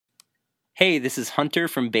Hey, this is Hunter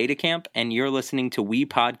from Beta Camp, and you're listening to We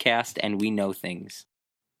Podcast and We Know Things.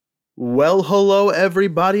 Well, hello,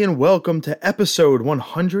 everybody, and welcome to episode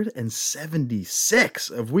 176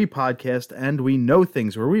 of We Podcast and We Know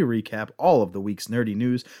Things, where we recap all of the week's nerdy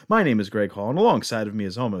news. My name is Greg Hall, and alongside of me,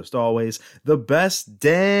 as almost always, the best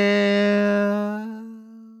damn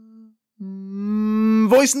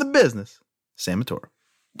voice in the business, Sam Matora.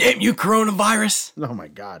 Damn you, coronavirus. Oh, my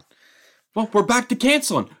God. Well, we're back to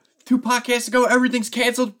canceling. 2 podcasts ago, everything's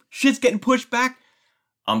canceled. Shit's getting pushed back.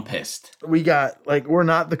 I'm pissed. We're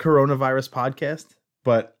not the coronavirus podcast,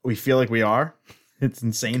 but we feel like we are. It's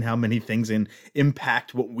insane how many things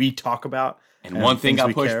impact what we talk about. And one thing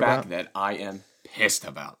got pushed back that I am pissed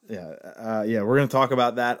about. Yeah, we're going to talk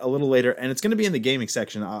about that a little later, and it's going to be in the gaming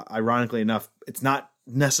section. Ironically enough, it's not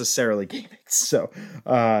necessarily gaming, so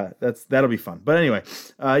that'll be fun. But anyway,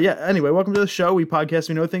 welcome to the show. We podcast,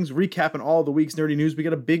 we know things, recapping all the week's nerdy news. We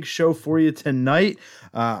got a big show for you tonight.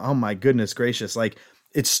 Oh my goodness gracious! Like,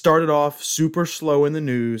 it started off super slow in the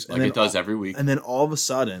news, and then it does every week, and then all of a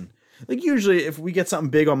sudden, like usually if we get something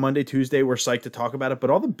big on Monday, Tuesday, we're psyched to talk about it. But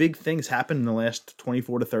all the big things happen in the last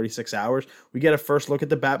 24 to 36 hours. We get a first look at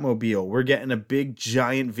the Batmobile. We're getting a big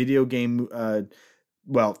giant video game.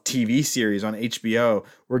 TV series on HBO.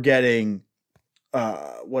 We're getting,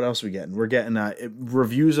 what else are we getting? We're getting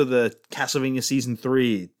reviews of the Castlevania Season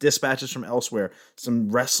 3, dispatches from elsewhere, some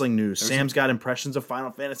wrestling news. Sam's got impressions of Final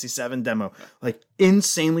Fantasy VII demo. Like,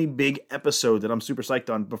 insanely big episode that I'm super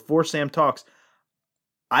psyched on. Before Sam talks,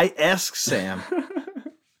 I asked Sam,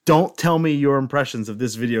 don't tell me your impressions of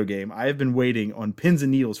this video game. I have been waiting on pins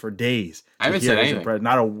and needles for days. I haven't said anything.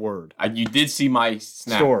 Not a word. You did see my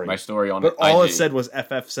story on but it. All it said was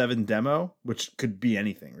FF7 demo, which could be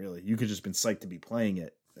anything, really. You could just been psyched to be playing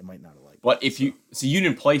it. It might not have liked it. But you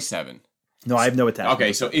didn't play 7. No, I have no attachment.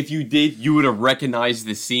 Okay, so if you did, you would have recognized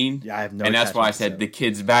the scene. Yeah, I have no. And that's why I said the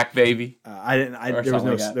kid's back, baby. I didn't.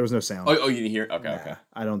 There was no sound. Oh, you didn't hear it? Okay.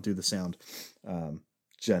 I don't do the sound.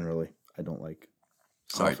 Generally, I don't like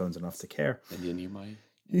cell phones enough to care. And you need my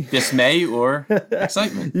dismay or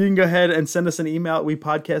excitement. You can go ahead and send us an email at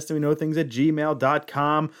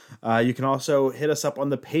wepodcastingweknowthings@gmail.com. You can also hit us up on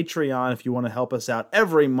the Patreon if you want to help us out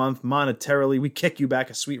every month monetarily. We kick you back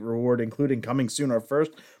a sweet reward, including coming soon, our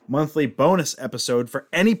first monthly bonus episode for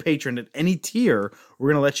any patron at any tier. We're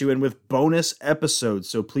going to let you in with bonus episodes.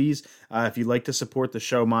 So please, if you'd like to support the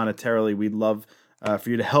show monetarily, we'd love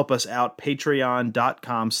for you to help us out.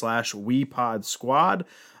 Patreon.com/WePodSquad.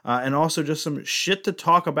 And also just some shit to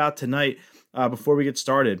talk about tonight before we get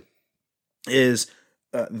started is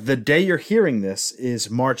the day you're hearing this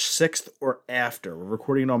is March 6th or after. We're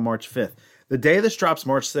recording it on March 5th. The day this drops,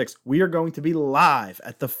 March 6th, we are going to be live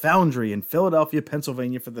at the Foundry in Philadelphia,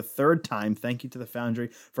 Pennsylvania for the 3rd time. Thank you to the Foundry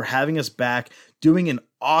for having us back, doing an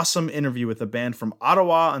awesome interview with a band from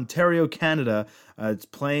Ottawa, Ontario, Canada. It's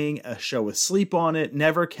playing a show with Sleep on It,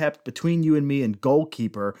 Never Kept, Between You and Me, and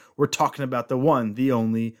Goalkeeper. We're talking about the one, the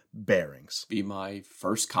only Bearings. Be my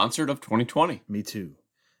first concert of 2020. Me too.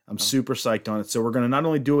 I'm super psyched on it. So we're going to not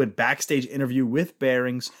only do a backstage interview with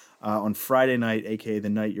Bearings on Friday night, aka the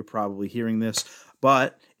night you're probably hearing this,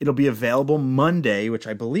 but it'll be available Monday, which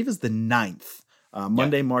I believe is the 9th.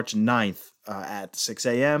 Monday, March 9th at 6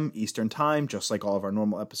 a.m. Eastern Time, just like all of our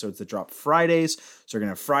normal episodes that drop Fridays. So we're going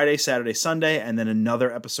to have Friday, Saturday, Sunday, and then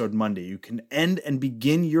another episode Monday. You can end and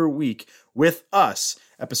begin your week with us,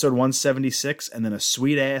 episode 176, and then a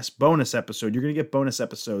sweet-ass bonus episode. You're going to get bonus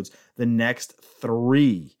episodes the next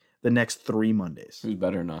 3 Mondays. Who's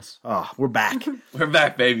better than us? Oh, we're back. We're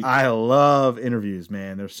back, baby. I love interviews,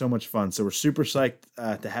 man. They're so much fun. So we're super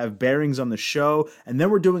psyched to have Bearings on the show. And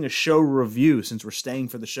then we're doing a show review since we're staying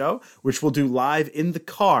for the show, which we'll do live in the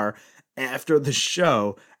car after the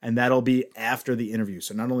show. And that'll be after the interview.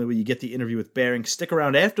 So not only will you get the interview with Bearings, stick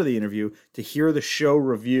around after the interview to hear the show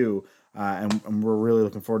review. And we're really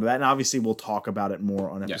looking forward to that. And obviously we'll talk about it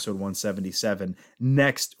more on episode 177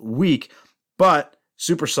 next week. But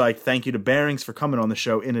super psyched. Thank you to Bearings for coming on the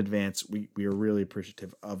show in advance. We are really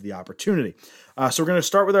appreciative of the opportunity. So we're going to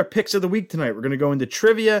start with our picks of the week tonight. We're going to go into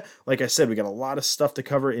trivia. Like I said, we got a lot of stuff to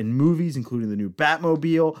cover in movies, including the new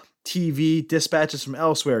Batmobile, TV, dispatches from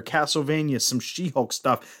elsewhere, Castlevania, some She-Hulk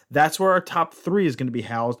stuff. That's where our top 3 is going to be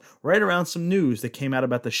housed, right around some news that came out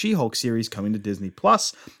about the She-Hulk series coming to Disney+.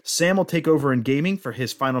 Sam will take over in gaming for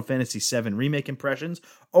his Final Fantasy VII Remake impressions.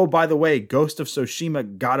 Oh, by the way, Ghost of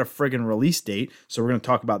Tsushima got a friggin' release date, so we're going to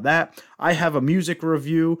talk about that. I have a music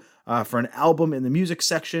review for an album in the music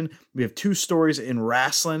section. We have 2 stories in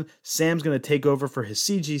wrestling. Sam's going to take over for his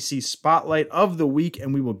CGC Spotlight of the week,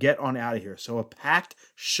 and we will get on out of here. So a packed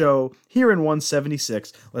show here in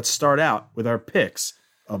 176. Let's start out with our picks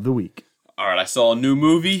of the week. All right, I saw a new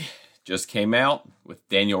movie just came out with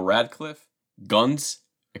Daniel Radcliffe, Guns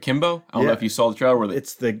Akimbo. I don't know if you saw the trailer. Where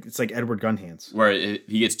it's like Edward Gunhands. Where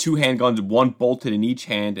he gets 2 handguns, one bolted in each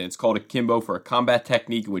hand, and it's called Akimbo for a combat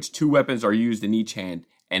technique in which 2 weapons are used in each hand,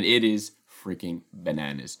 and it is freaking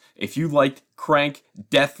bananas. If you liked Crank,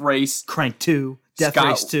 Death Race, Crank 2, Death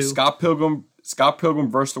Race 2, Scott Pilgrim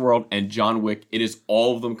vs. the World, and John Wick, it is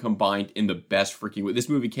all of them combined in the best freaking way. This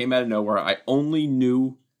movie came out of nowhere. I only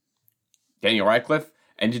knew Daniel Radcliffe,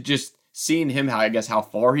 and just seeing him, how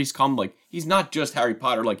far he's come. Like, he's not just Harry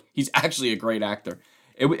Potter. Like, he's actually a great actor.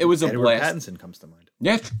 It was a Edward blast. Pattinson comes to mind.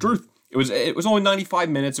 Yeah, truth. It was only 95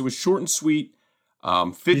 minutes. It was short and sweet.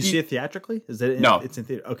 50. Did you see it theatrically? No, it's in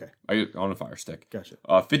theater. Okay, on a Fire Stick. Gotcha.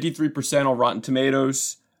 53% on Rotten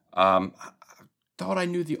Tomatoes. I thought I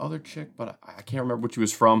knew the other chick, but I can't remember what she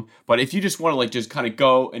was from. But if you just want to like just kind of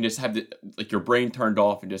go and just have your brain turned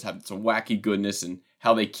off and just have some wacky goodness and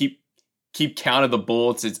how they keep count of the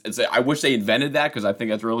bullets, it's I wish they invented that because I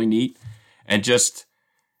think that's really neat. And just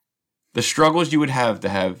the struggles you would have to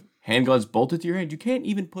have handguns bolted to your hand. You can't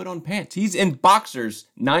even put on pants. He's in boxers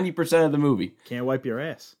 90% of the movie. Can't wipe your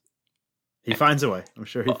ass. He finds a way. I'm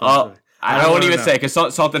sure he finds a way. I don't even say because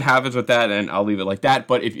something happens with that, and I'll leave it like that.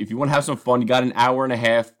 But if you want to have some fun, you got an hour and a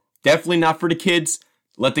half. Definitely not for the kids.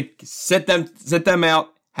 Sit them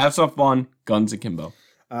out. Have some fun. Guns Akimbo.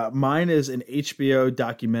 Mine is an HBO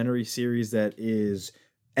documentary series that is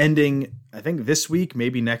ending, I think, this week,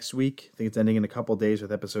 maybe next week. I think it's ending in a couple days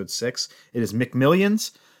with episode 6. It is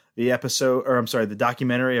McMillions, the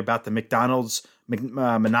documentary about the McDonald's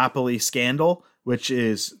monopoly scandal, which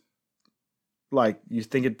is like, you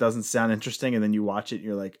think it doesn't sound interesting, and then you watch it and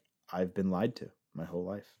you're like, I've been lied to my whole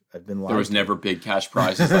life. I've been lied. There was never big cash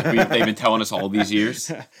prizes like they've been telling us all these years.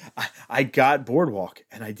 I got Boardwalk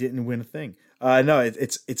and I didn't win a thing. No,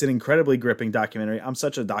 it's an incredibly gripping documentary. I'm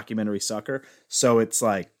such a documentary sucker. So it's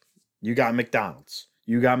like, you got McDonald's,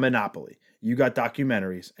 you got Monopoly, you got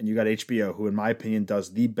documentaries, and you got HBO, who in my opinion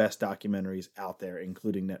does the best documentaries out there,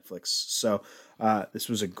 including Netflix. So this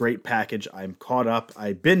was a great package. I'm caught up.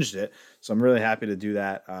 I binged it. So I'm really happy to do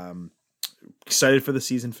that. Excited for the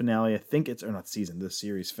season finale. I think the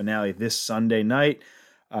series finale this Sunday night.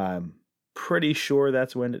 Pretty sure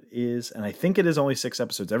that's when it is. And I think it is only 6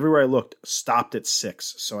 episodes. Everywhere I looked stopped at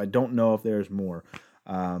 6. So I don't know if there's more.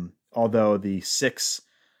 Although the 6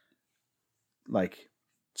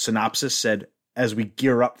 synopsis said, as we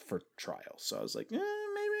gear up for trial. So I was like, maybe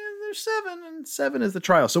there's 7 and 7 is the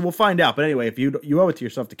trial. So we'll find out. But anyway, if you owe it to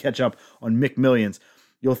yourself to catch up on McMillions,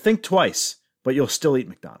 you'll think twice, but you'll still eat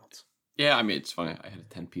McDonald's. Yeah, I mean, it's funny. I had a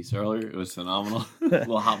 10-piece earlier. It was phenomenal. A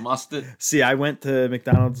little hot mustard. See, I went to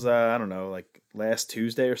McDonald's, last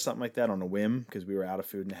Tuesday or something like that on a whim because we were out of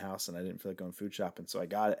food in the house and I didn't feel like going food shopping. So I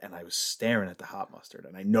got it and I was staring at the hot mustard.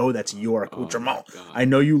 And I know that's your accoutrement. I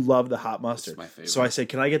know you love the hot mustard. My favorite. So I said,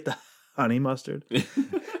 can I get the honey mustard? Dude,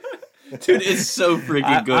 it's so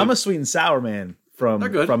freaking good. I'm a sweet and sour man from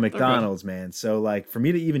McDonald's, man. So for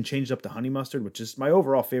me to even change up to honey mustard, which is my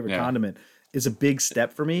overall favorite condiment, is a big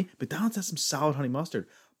step for me. McDonald's has some solid honey mustard.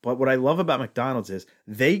 But what I love about McDonald's is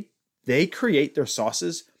they create their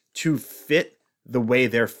sauces to fit the way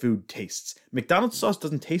their food tastes. McDonald's sauce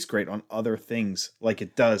doesn't taste great on other things like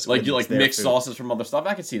it does. Like you mix sauces from other stuff?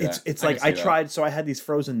 I can see that. It's like I tried, so I had these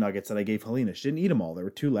frozen nuggets that I gave Helena. She didn't eat them all. There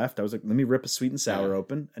were 2 left. I was like, let me rip a sweet and sour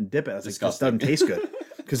open and dip it. I was like, this doesn't taste good.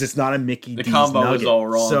 Because it's not a Mickey D's combo nugget. is all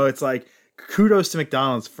wrong. So it's like, kudos to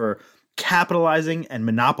McDonald's for capitalizing and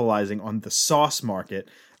monopolizing on the sauce market.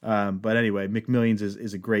 But anyway, McMillions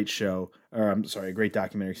is a great show. A great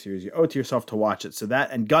documentary series. You owe it to yourself to watch it. So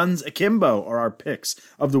that and Guns Akimbo are our picks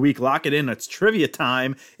of the week. Lock it in. It's trivia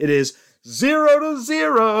time. It is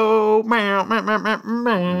 0-0.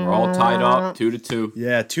 We're all tied up 2-2.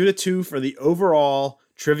 Yeah, 2-2 for the overall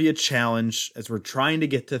trivia challenge as we're trying to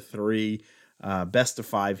get to 3. Best of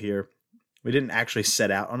 5 here. We didn't actually set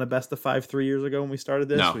out on a best of 5 3 years ago when we started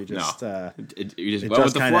this. No, we just, it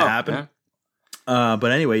just kind of happened. Yeah.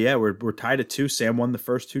 But anyway, we're tied at 2. Sam won the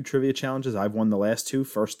first 2 trivia challenges. I've won the last 2.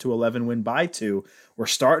 First to 11 win by 2. We're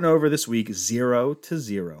starting over this week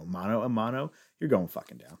 0-0. Mano a mano. You're going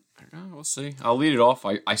fucking down. We'll see. I'll lead it off.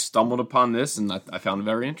 I stumbled upon this and I found it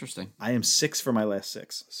very interesting. I am 6 for my last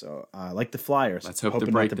 6. So like the Flyers. Let's hope hoping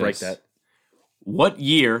to break not to break that. What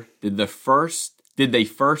year did they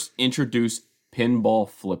first introduce pinball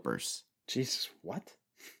flippers? Jesus, what?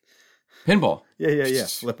 Pinball. Yeah.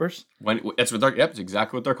 Flippers. It's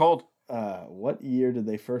exactly what they're called. What year did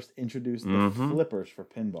they first introduce the flippers for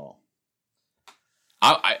pinball?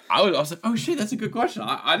 I was like, oh shit, that's a good question.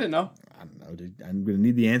 I didn't know. I don't know, dude. I'm gonna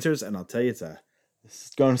need the answers, and I'll tell you, this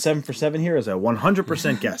is going 7 for 7 here is a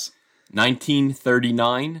 100% guess.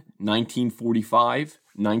 1939, 1945,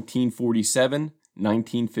 1947,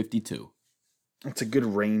 1952. That's a good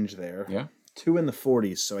range there. Yeah. 2 in the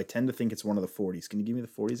 40s, so I tend to think it's one of the 40s. Can you give me the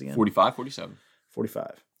 40s again? 45, 47.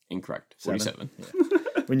 45. Incorrect. 47.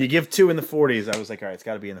 Yeah. When you give 2 in the 40s, I was like, all right, it's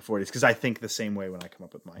got to be in the 40s because I think the same way when I come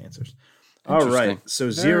up with my answers. All right, so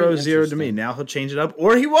 0-0 to me. Now he'll change it up,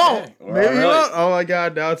 or he won't. Yeah, or Maybe he really. won't. Oh my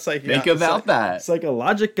God! Now it's like Think about that.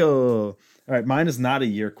 Psychological. All right, mine is not a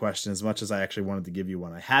year question as much as I actually wanted to give you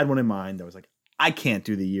one. I had one in mind. I was like, I can't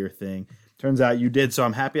do the year thing. Turns out you did, so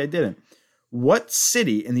I'm happy I didn't. What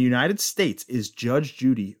city in the United States is Judge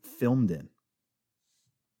Judy filmed in?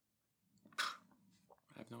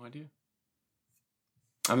 I have no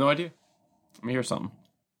idea. Let me hear something.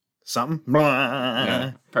 Something?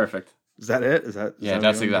 Yeah, perfect. Is that it? Is that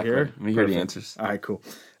That's what you want exactly to hear? it. Let me hear the Perfect. answers. All right, cool.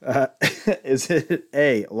 Is it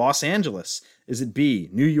A, Los Angeles? Is it B,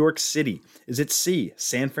 New York City? Is it C,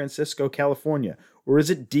 San Francisco, California? Or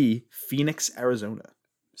is it D, Phoenix, Arizona?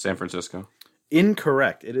 San Francisco.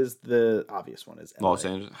 Incorrect. It is the obvious one. Is LA. Los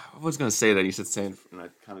Angeles. I was going to say that. You said San and I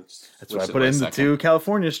kind of just... That's why I put in the 2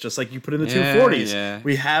 Californias, just like you put in the 2 40s. Yeah.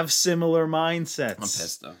 We have similar mindsets. I'm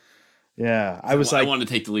pissed, though. Yeah. I wanted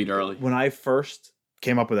to take the lead early. When I first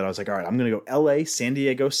came up with it, I was like, all right, I'm going to go LA, San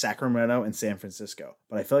Diego, Sacramento, and San Francisco.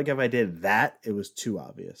 But I felt like if I did that, it was too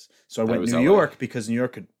obvious. So I went New LA. York because New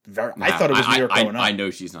York could I thought it was New York growing up. I know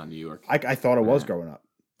she's not New York. I thought it was growing up.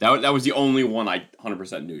 That was the only one I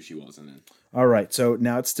 100% knew she wasn't in. All right. So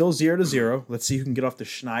now it's still 0-0. Let's see who can get off the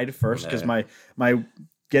schneid first because my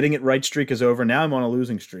getting it right streak is over. Now I'm on a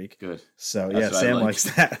losing streak. Good. So That's Sam likes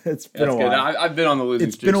that. It's been a while. Good. I've been on the losing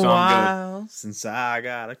streak. It's been a so while since I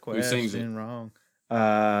got a Who sings it? question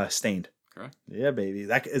wrong. Stained. Correct. Yeah, baby.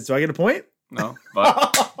 Do I get a point? No,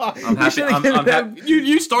 but I'm happy. I'm happy.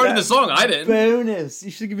 You started the song. I didn't. Bonus.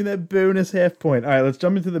 You should give me that bonus half point. All right, let's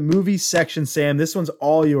jump into the movie section, Sam. This one's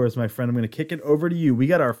all yours, my friend. I'm going to kick it over to you. We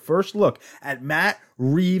got our first look at Matt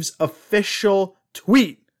Reeves' official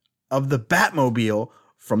tweet of the Batmobile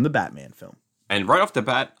from the Batman film. And right off the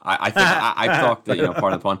bat, I think I talked to,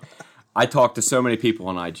 part of the pun. I talked to so many people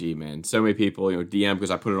on IG, man. So many people, DM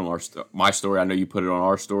because I put it on my story. I know you put it on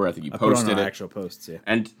our story. I think you posted put it on it. our actual posts, yeah.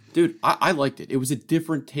 And dude, I liked it. It was a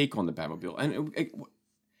different take on the Batmobile, and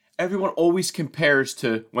everyone always compares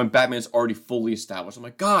to when Batman's already fully established. I'm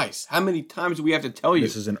like, guys, how many times do we have to tell you?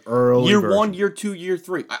 This is an early year version. 1, year 2, year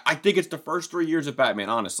 3. I think it's the first 3 years of Batman.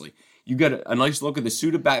 Honestly, you get a nice look at the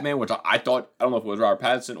suit of Batman, which I thought. I don't know if it was Robert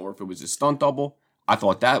Pattinson or if it was his stunt double. I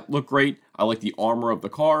thought that looked great. I like the armor of the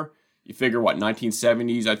car. You figure what,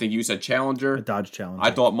 1970s? I think you said Challenger. A Dodge Challenger. I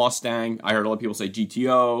thought Mustang. I heard a lot of people say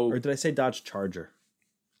GTO. Or did I say Dodge Charger?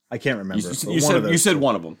 I can't remember. You said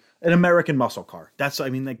one of them. An American muscle car. That's the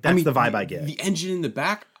vibe I get. The engine in the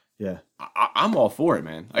back. Yeah. I'm all for it,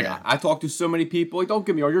 man. Like I talked to so many people. Like, don't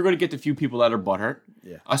get me wrong, you're going to get the few people that are butthurt.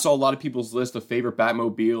 Yeah. I saw a lot of people's list of favorite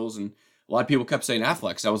Batmobiles, and a lot of people kept saying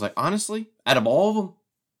Affleck's. I was like, honestly, out of all of them,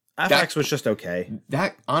 Affleck's was just okay.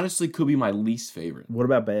 that honestly could be my least favorite. What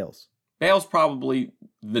about Bale's? Bale's probably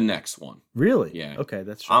the next one. Really? Yeah. Okay,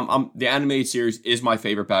 that's true. The animated series is my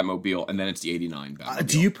favorite Batmobile, and then it's the '89 Batmobile.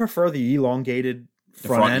 Do you prefer the elongated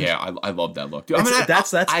front end? Yeah, I love that look. Dude,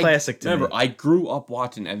 That's classic to me. Remember, I grew up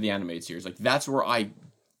watching the animated series. Like that's where I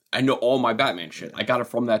know all my Batman shit. I got it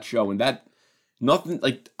from that show, and I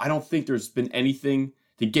don't think there's been anything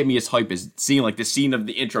to get me as hype as seeing like the scene of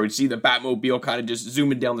the intro and see the Batmobile kind of just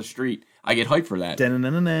zooming down the street. I get hyped for that.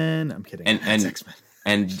 I'm kidding. And X-Men.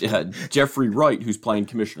 And Jeffrey Wright, who's playing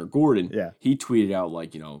Commissioner Gordon, he tweeted out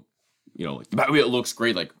like, like the Batmobile looks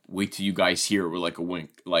great. Like, wait till you guys hear it with like a wink.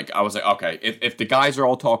 Like, I was like, okay, if the guys are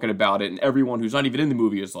all talking about it and everyone who's not even in the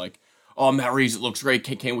movie is like, oh, Matt Reeves, it looks great.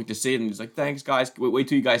 Can't wait to see it. And he's like, thanks, guys. Wait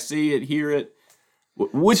till you guys see it, hear it.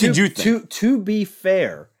 What did you think? To be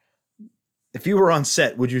fair, if you were on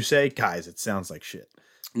set, would you say, guys, it sounds like shit?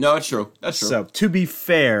 No, it's true. That's true. So, to be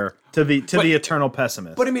fair to the eternal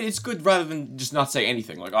pessimist. But I mean, it's good rather than just not say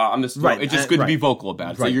anything. Like, I'm just right. It's just good to be vocal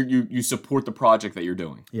about it. Right. So you support the project that you're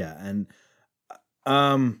doing. Yeah, and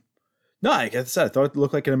no, like I said, I thought it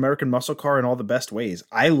looked like an American muscle car in all the best ways.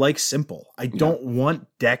 I like simple. I don't want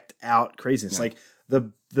decked out craziness. Like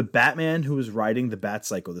the Batman who was riding the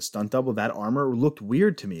Batcycle, the stunt double, that armor looked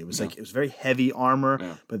weird to me. It was like it was very heavy armor.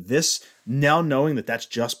 Yeah. But this, now knowing that that's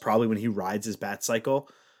just probably when he rides his Batcycle.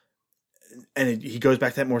 And he goes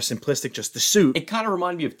back to that more simplistic, just the suit. It kind of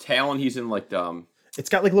reminded me of Talon. He's in like it's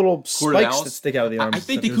got like little spikes Cordales? that stick out of the arms. I and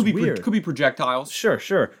think stuff. they It could was be weird. could be projectiles.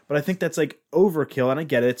 Sure. But I think that's like overkill, and I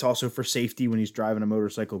get it. It's also for safety when he's driving a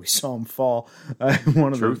motorcycle. We saw him fall in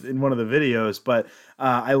one of the videos. But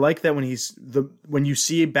I like that when when you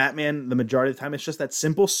see Batman, the majority of the time, it's just that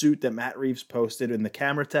simple suit that Matt Reeves posted in the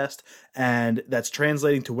camera test, and that's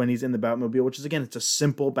translating to when he's in the Batmobile, which is, again, it's a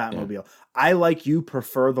simple Batmobile. Yeah. I, like you,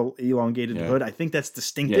 prefer the elongated hood. I think that's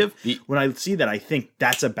distinctive. Yeah. When I see that, I think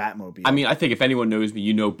that's a Batmobile. I mean, I think if anyone knows me,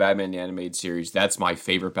 you know Batman the Animated Series. That's my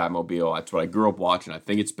favorite Batmobile. That's what I grew up watching. I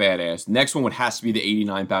think it's badass. Next one would has to be the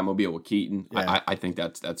 89 Batmobile with Keaton. Yeah. I think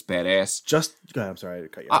that's badass. Go ahead, I'm sorry to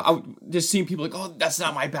cut you off. I just seeing people like, oh, that's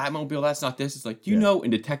not my Batmobile. That's not this. It's like, you know, in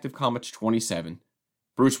Detective Comics 27,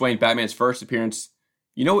 Bruce Wayne, Batman's first appearance,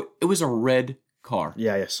 you know, it was a red car.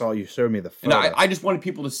 Yeah, I saw you showed me the photo. And I just wanted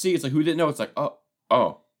people to see. It's like, who didn't know? It's like,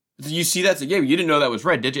 oh. Did you see that? It's like, yeah, you didn't know that was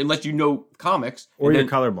red, did you? Unless you know comics. Or you're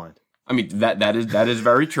colorblind. I mean, that is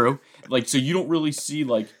very true. Like, so you don't really see,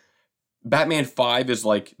 like, Batman 5 is,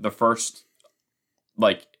 like, the first,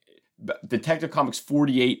 like, Detective Comics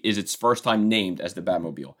 48 is its first time named as the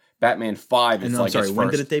Batmobile. Batman 5 is, like, its first. When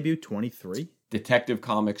did it debut? 23? Detective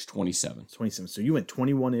Comics 27. 27. So you went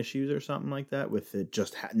 21 issues or something like that with it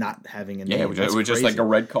just not having a name. Yeah, it was just like a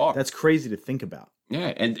red car. That's crazy to think about.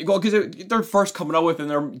 Yeah, and because they're first coming up with and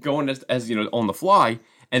they're going as you know, on the fly.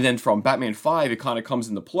 And then from Batman 5, it kind of comes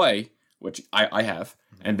into play, which I have.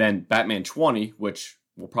 And then Batman 20, which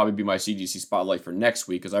will probably be my CGC spotlight for next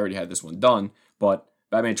week because I already had this one done. But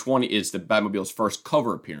Batman 20 is the Batmobile's first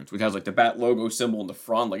cover appearance, which has like the Bat logo symbol in the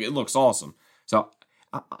front. Like, it looks awesome. So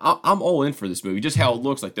I'm all in for this movie. Just how it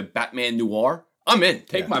looks, like the Batman Noir. I'm in.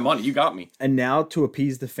 Take my money. You got me. And now, to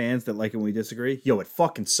appease the fans that like it when we disagree, yo, it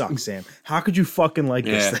fucking sucks, Sam. How could you fucking like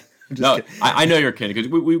this thing? No, I know you're kidding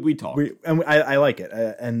because we talk. I like it.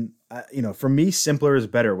 You know, for me, simpler is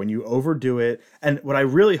better when you overdo it. And what I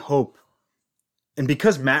really hope, and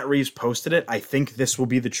because Matt Reeves posted it, I think this will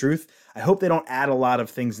be the truth. I hope they don't add a lot of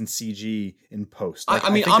things in CG in post. Like,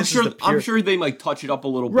 I'm sure they might touch it up a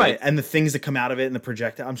little bit. Right, and the things that come out of it and the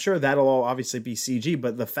projectile, I'm sure that'll all obviously be CG,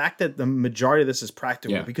 but the fact that the majority of this is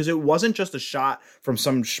practical, because it wasn't just a shot from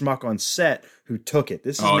some schmuck on set who took it.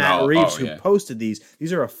 This is Matt Reeves who posted these.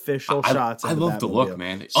 These are official shots. I love the look,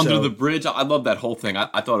 man. Under the bridge, I love that whole thing.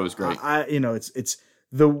 I thought it was great.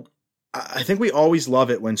 I think we always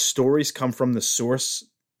love it when stories come from the source,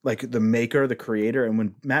 like the maker, the creator, and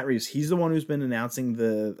when Matt Reeves, he's the one who's been announcing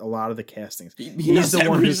a lot of the castings. He's the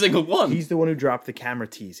one single one. He's the one who dropped the camera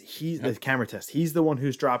tease. The camera test. He's the one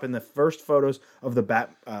who's dropping the first photos of the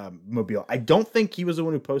Batmobile. I don't think he was the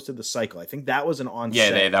one who posted the cycle. I think that was an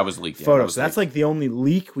on-set. Yeah, that was leaked. Photo. So that's like the only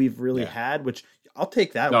leak we've really had. Which I'll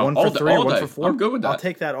take that. 1 for 3 or 1 for 4. I'm good with that. I'll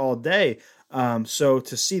take that all day. So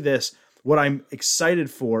to see this. What I'm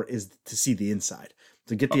excited for is to see the inside.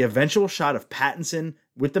 To get the eventual shot of Pattinson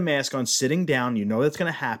with the mask on, sitting down. You know that's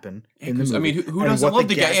going to happen in the movie. I mean, who doesn't love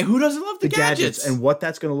the gadgets? Who doesn't love the gadgets? And what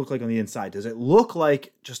that's going to look like on the inside. Does it look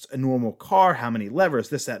like just a normal car? How many levers?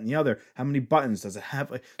 This, that, and the other. How many buttons does it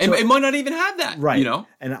have? And it might not even have that. Right. You know?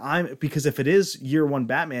 And because if it is year 1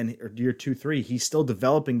 Batman or year 2, 3, he's still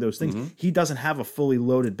developing those things. Mm-hmm. He doesn't have a fully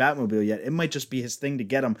loaded Batmobile yet. It might just be his thing to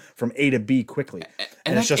get him from A to B quickly.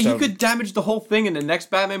 And you could damage the whole thing in the next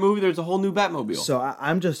Batman movie. There's a whole new Batmobile. So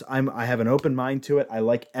I have an open mind to it. I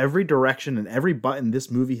like every direction and every button this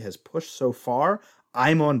movie has pushed so far.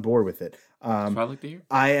 I'm on board with it. That's what I like to hear.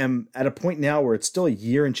 I am at a point now where it's still a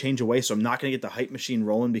year and change away, so I'm not going to get the hype machine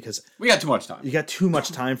rolling because we got too much time. You got too much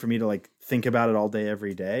time for me to like think about it all day,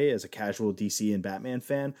 every day as a casual DC and Batman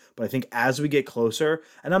fan. But I think as we get closer,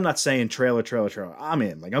 and I'm not saying trailer, I'm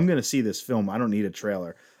in. Like, I'm going to see this film. I don't need a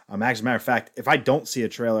trailer. As a matter of fact, if I don't see a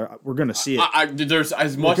trailer, we're going to see it. There's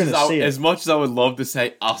as much as I would love to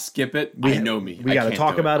say, I'll skip it. I know me. We got to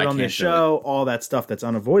talk about it on the show, all that stuff that's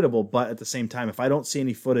unavoidable. But at the same time, if I don't see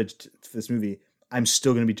any footage for this movie, I'm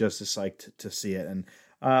still going to be just as psyched to see it. And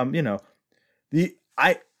you know,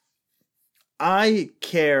 I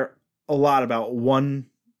care a lot about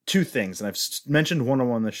two things, and I've mentioned one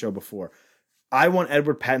on the show before. I want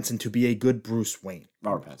Edward Pattinson to be a good Bruce Wayne.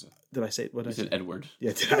 Robert Pattinson. Did I say what I said? Edward.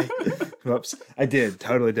 Yeah, did I? Whoops. I did.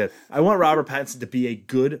 Totally did. I want Robert Pattinson to be a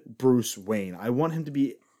good Bruce Wayne. I want him to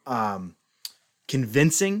be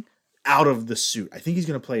convincing out of the suit. I think he's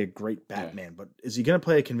going to play a great Batman, but is he going to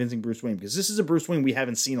play a convincing Bruce Wayne? Because this is a Bruce Wayne we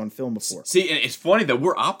haven't seen on film before. See, and it's funny that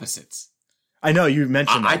we're opposites. I know you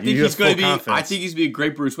mentioned that. I think he's going to be. I think he's going to be a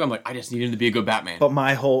great Bruce Wayne. I'm like, I just need him to be a good Batman. But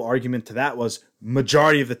my whole argument to that was,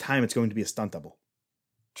 majority of the time, it's going to be a stunt double.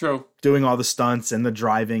 True. Doing all the stunts and the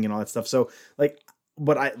driving and all that stuff. So, like,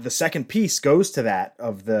 But the second piece goes to that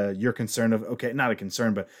of your concern of, okay, not a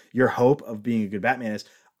concern, but your hope of being a good Batman is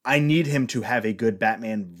I need him to have a good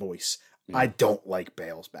Batman voice. Yeah. I don't like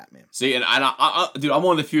Bale's Batman. See, and dude, I'm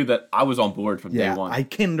one of the few that I was on board from day one. I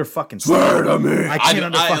can't under fucking stand him. I can't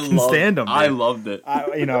under fucking stand him. I loved it. I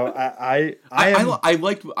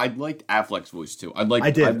liked Affleck's voice too. I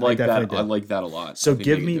like that a lot. So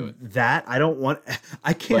give me that.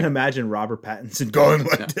 I can't imagine Robert Pattinson going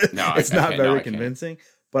like this. No, it's not very convincing.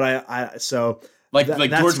 But George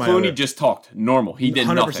Clooney just talked normal. He did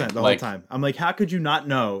 100% nothing the whole time. I'm like, how could you not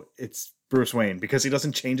know it's Bruce Wayne? Because he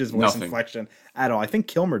doesn't change his voice inflection at all. I think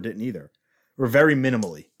Kilmer didn't either. Or very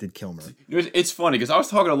minimally did Kilmer. It's funny because I was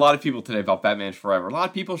talking to a lot of people today about Batman Forever. A lot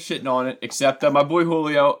of people shitting on it, except my boy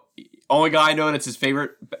Julio. Only guy I know that's his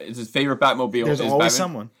favorite Batmobile. There's is always Batman.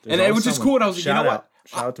 someone. Which is cool. And I was like, you know what?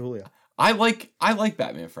 Shout out to Julio. I like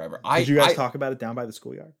Batman Forever. Did you guys talk about it down by the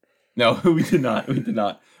schoolyard? No, we did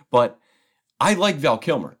not. But I like Val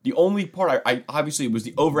Kilmer. The only part I obviously was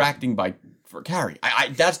the overacting for Carrie.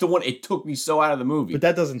 That's the one. It took me so out of the movie. But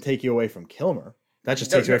that doesn't take you away from Kilmer. That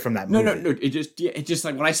just takes you away from that movie. No. It just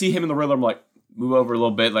like when I see him in the Riddler, I'm like, move over a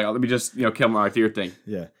little bit. Like, let me just Kilmer, do your thing.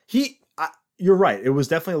 Yeah, you're right. It was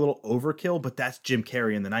definitely a little overkill, but that's Jim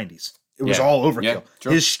Carrey in the '90s. It was all overkill. Yeah,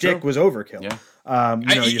 true, His shtick was overkill. Yeah.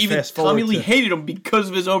 You even Tommy Lee hated him because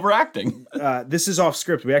of his overacting. This is off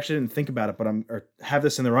script. We actually didn't think about it, but have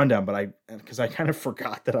this in the rundown. But because I kind of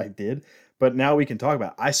forgot that I did. But now we can talk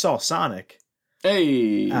about it. I saw Sonic.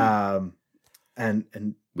 Hey. And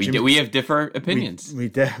we have different opinions. We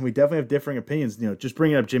definitely have differing opinions. Just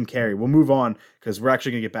bringing up Jim Carrey. We'll move on because we're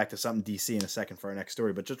actually going to get back to something DC in a second for our next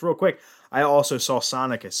story. But just real quick, I also saw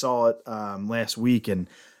Sonic. I saw it last week, and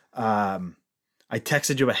I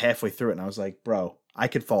texted you about halfway through it, and I was like, bro, I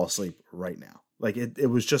could fall asleep right now. Like, it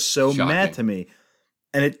was just so shocking. Mad to me.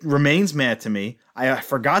 And it remains mad to me. I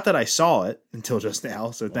forgot that I saw it until just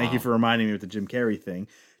now, so thank you for reminding me with the Jim Carrey thing.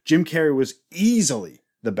 Jim Carrey was easily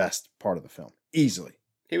the best part of the film. Easily.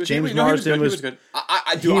 James Marsden was good.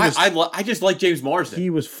 I just like James Marsden. He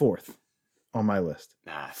was fourth on my list.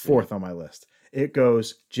 Fourth on my list. It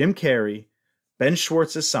goes Jim Carrey, Ben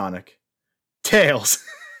Schwartz as Sonic, Tails.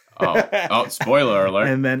 Oh, spoiler alert.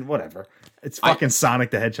 And then whatever. It's fucking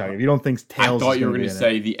Sonic the Hedgehog. If you don't think Tails, I thought you were going to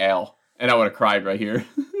say the L, and I would have cried right here.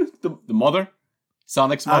 the mother,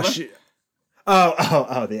 Sonic's mother. The L.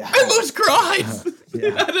 I lose cries.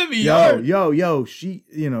 Yo, she,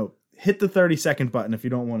 hit the 30-second button if you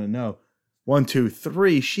don't want to know. 1, 2,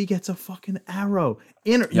 3. She gets a fucking arrow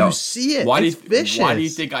in her. You see it. It's vicious. Why do you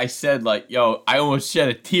think I said I almost shed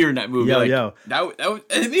a tear in that movie?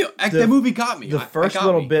 That movie got me. The first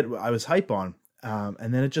little bit I was hype on,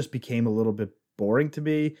 and then it just became a little bit boring to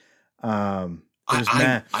me. I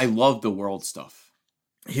love the world stuff.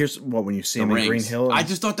 Here's when you see him in Green Hill. I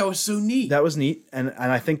just thought that was so neat. That was neat, and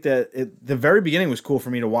I think that the very beginning was cool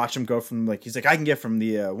for me to watch him go from he's like I can get from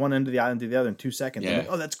the one end of the island to the other in 2 seconds. Yeah. I'm like,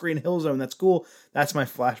 oh, that's Green Hill Zone. That's cool. That's my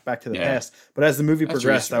flashback to the past. But as the movie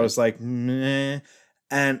progressed, I was like, meh,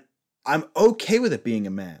 and I'm okay with it being a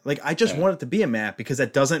meh. I just want it to be a meh because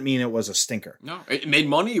that doesn't mean it was a stinker. No, it made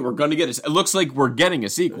money. We're going to get it looks like we're getting a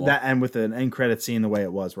sequel. And with an end credit scene the way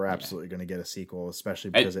it was, we're absolutely going to get a sequel, especially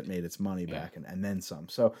because it made its money back and then some.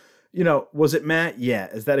 So, was it meh? Yeah.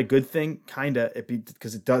 Is that a good thing? Kinda.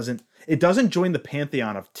 Because it doesn't join the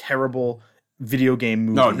pantheon of terrible video game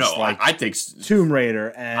movies. No. I think Tomb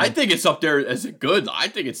Raider, and I think it's up there as a good. I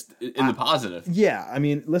think it's in the positive. Yeah, I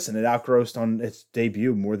mean, listen, it outgrossed on its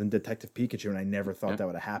debut more than Detective Pikachu, and I never thought that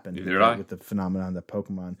would have happened with the phenomenon that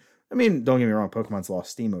Pokemon. I mean, don't get me wrong, Pokemon's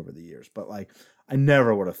lost steam over the years, but I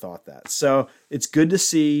never would have thought that. So it's good to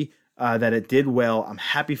see that it did well. I'm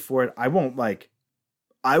happy for it. I won't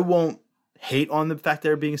hate on the fact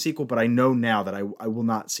there being a sequel, but I know now that I will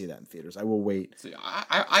not see that in theaters. I will wait. See,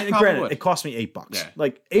 I granted, would. It cost me $8.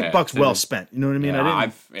 Yeah. $8 well spent. You know what I mean?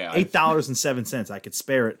 $8.07. I could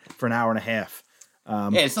spare it for an hour and a half.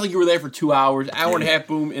 It's not like you were there for 2 hours, hour and a half,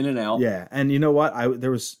 boom, in and out. Yeah, and you know what? I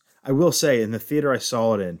will say in the theater I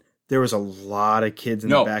saw it in, there was a lot of kids in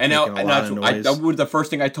the back making a lot of noise. That was the first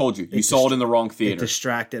thing I told you. You saw it in the wrong theater. It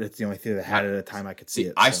distracted. It's the only theater that had it at a time I could see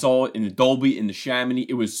it. I saw it in the Dolby, in the Chamonix.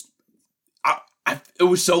 It was it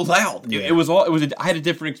was so loud. Yeah. It was all. It was. I had a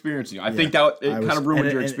different experience. I think that it kind of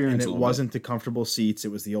ruined your experience. And it wasn't the comfortable seats.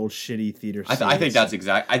 It was the old shitty theater seats. I think that's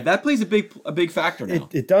exact. That plays a big factor now.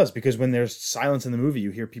 It does, because when there's silence in the movie, you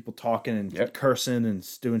hear people talking and cursing and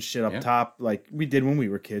doing shit up top, like we did when we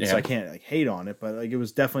were kids. So I can't hate on it, but it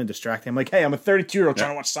was definitely distracting. I'm like, hey, I'm a 32-year-old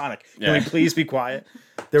trying to watch Sonic. Can we please be quiet?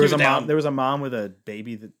 There was Keep a it mom. down. There was a mom with a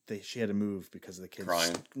baby that she had to move because of the kids.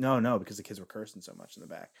 Crying. No, because the kids were cursing so much in the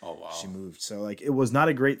back. Oh, wow. She moved. So like, it was not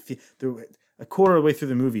a great. A quarter of the way through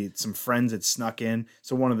the movie, some friends had snuck in.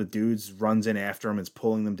 So one of the dudes runs in after them and is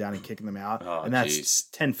pulling them down and kicking them out. Oh, and that's geez.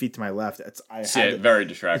 10 feet to my left. Very It's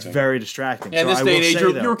distracting. very distracting. Yeah, So this I day will and age,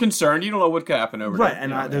 say, you're concerned. You don't know what could happen over right, there.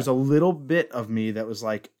 and there's a little bit of me that was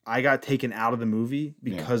like, I got taken out of the movie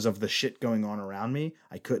because of the shit going on around me.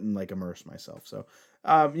 I couldn't like immerse myself. So,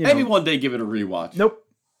 maybe one day give it a rewatch. Nope,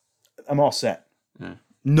 I'm all set. Yeah.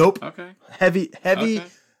 Nope. Okay. Heavy, Okay.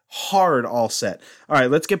 hard, all set. All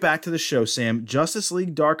right, let's get back to the show, Sam. Justice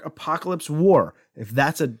League Dark Apocalypse War. If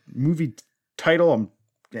that's a movie title, I'm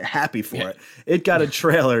happy for it. It got a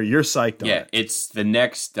trailer. You're psyched on Yeah, it. it's the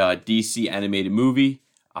next DC animated movie.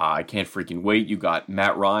 I can't freaking wait. You got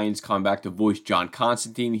Matt Ryan's coming back to voice John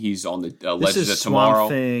Constantine. He's on the This Legends is of Tomorrow. Swamp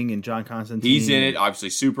Thing and John Constantine. He's in it.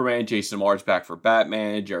 Obviously, Superman. Jason Mars back for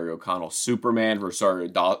Batman. Jerry O'Connell, Superman. Rosario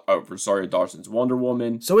Dawson's Wonder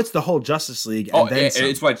Woman. So it's the whole Justice League. And then some.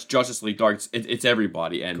 It's why it's Justice League Dark. It's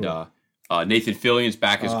everybody. And Nathan Fillion's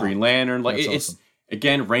back as Green Lantern. Like that's it's awesome.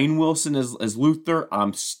 again, Rainn Wilson as Luthor.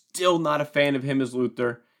 I'm still not a fan of him as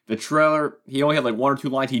Luthor. The trailer, he only had like one or two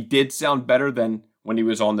lines. He did sound better than when he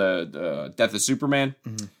was on the Death of Superman.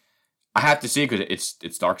 Mm-hmm. I have to see it because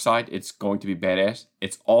it's Darkseid. It's going to be badass.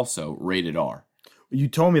 It's also rated R. You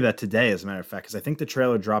told me that today, as a matter of fact, because I think the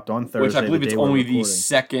trailer dropped on Thursday. Which I believe the it's day we're only the recording.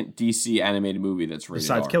 second DC animated movie that's rated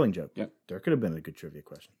Besides R. Killing Joke. Yep. There could have been a good trivia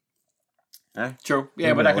question. True.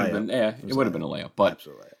 Yeah, It but that would've could have been been. Yeah, it would have been a layup. But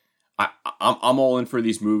Absolutely. I'm all in for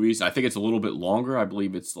these movies. I think it's a little bit longer. I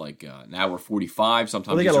believe it's like an hour 45. Sometimes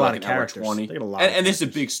Well, they got these a are lot like of an hour characters. 20. They got a lot of and this is a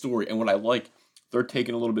characters. big story. And what I like, they're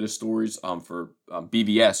taking a little bit of stories for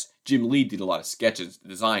BBS. Jim Lee did a lot of sketches,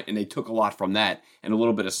 design, and they took a lot from that and a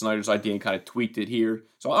little bit of Snyder's idea and kind of tweaked it here.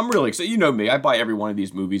 So I'm really excited. You know me. I buy every one of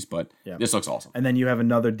these movies, but this looks awesome. And then you have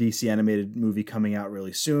another DC animated movie coming out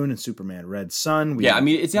really soon, and Superman Red Sun. We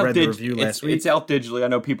It's out read the review last week. It's out digitally. I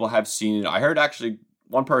know people have seen it. I heard actually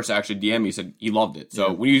one person actually DM me, said he loved it.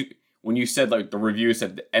 So when you said like the review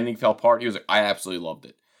said the ending fell apart, he was like, I absolutely loved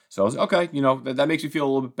it. So I was like, okay, that makes me feel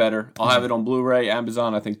a little bit better. I'll have it on Blu-ray,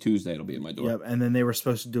 Amazon. I think Tuesday it'll be in my door. Yep. And then they were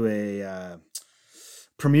supposed to do a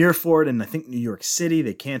premiere for it in, I think, New York City.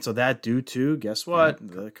 They canceled that due to, guess what?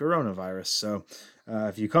 The coronavirus. So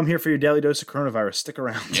if you come here for your daily dose of coronavirus, stick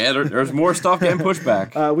around. Yeah, there's more stuff getting pushed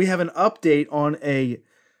back. We have an update on a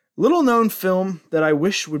little known film that I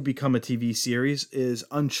wish would become a TV series is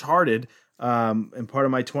Uncharted. And part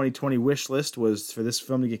of my 2020 wish list was for this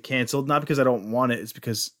film to get canceled. Not because I don't want it. It's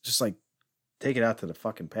because just like take it out to the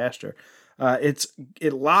fucking pasture.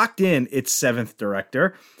 It locked in its seventh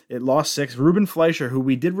director. It lost 6. Ruben Fleischer, who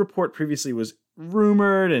we did report previously was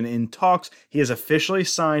rumored and in talks. He has officially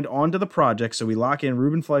signed onto the project. So we lock in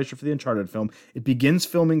Ruben Fleischer for the Uncharted film. It begins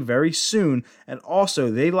filming very soon. And also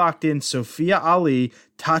they locked in Sophia Ali,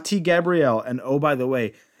 Tati Gabrielle, and oh, by the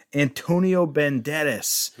way, Antonio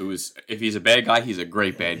Banderas. Who is, if he's a bad guy, he's a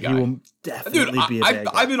great bad guy. He will definitely be a bad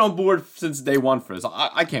guy. I've been on board since day one for this.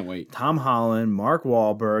 I can't wait. Tom Holland, Mark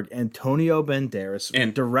Wahlberg, Antonio Banderas,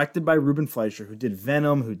 And- directed by Ruben Fleischer, who did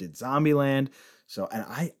Venom, who did Zombieland. So,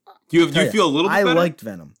 and Do you feel a little bit I better? liked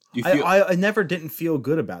Venom. You feel- I never didn't feel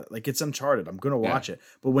good about it. Like, it's Uncharted. I'm going to watch it.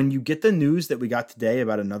 But when you get the news that we got today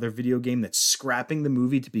about another video game that's scrapping the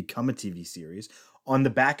movie to become a TV series, on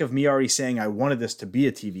the back of me already saying I wanted this to be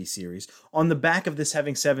a TV series, on the back of this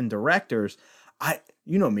having 7 directors,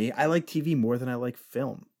 you know me, I like TV more than I like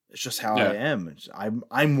film. It's just how I am.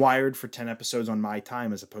 I'm wired for 10 episodes on my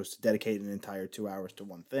time as opposed to dedicating an entire 2 hours to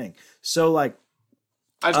one thing. So, like,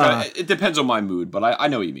 it depends on my mood, but I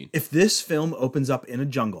know what you mean. if this film opens up in a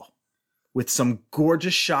jungle with some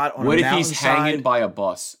gorgeous shot on What a if he's mountainside, hanging by a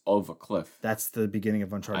bus of a cliff? that's the beginning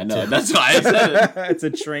of Uncharted I know. 2. That's why I said it. It's a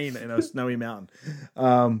train in a snowy mountain.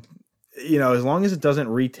 As long as it doesn't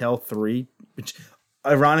retell 3, which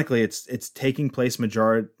ironically it's taking place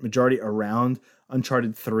majority around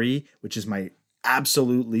Uncharted 3, which is my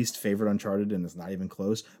absolute least favorite Uncharted, and it's not even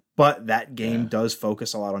close. But that game does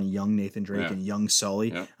focus a lot on young Nathan Drake and young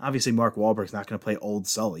Sully. Yeah. Obviously, Mark Wahlberg's not going to play old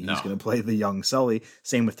Sully. No. He's going to play the young Sully.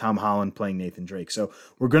 Same with Tom Holland playing Nathan Drake. So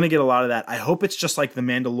we're going to get a lot of that. I hope it's just like The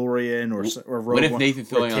Mandalorian or Rogue What if One, Nathan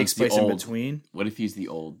where it Fillion's takes the place in old- between. What if he's the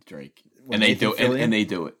old Drake? What, And they Nathan do Fillion? and they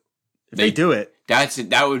do it. If they do it,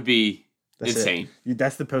 That would be that's insane.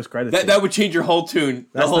 That's the post credit scene. That would change your whole tune.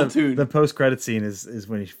 That's the whole tune. The post credit scene is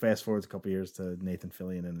when he fast forwards a couple years to Nathan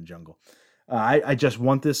Fillion in the jungle. I just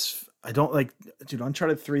want this. I don't like, dude.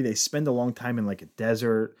 Uncharted 3. They spend a long time in like a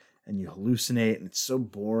desert, and you hallucinate, and it's so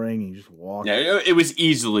boring, and you just walk. Yeah, it was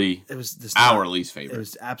easily Just our least favorite. It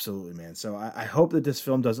was absolutely, man. So I hope that this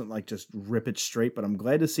film doesn't like just rip it straight, but I'm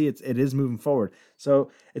glad to see it is moving forward.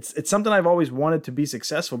 So it's something I've always wanted to be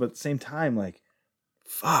successful, but at the same time, like,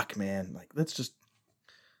 fuck, man, like let's just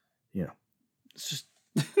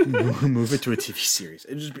move it to a TV series.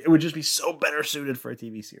 It would just be so better suited for a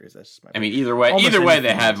TV series. That's just my. I mean, either way,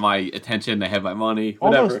 they have my attention, they have my money,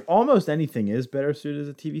 whatever. Almost anything is better suited as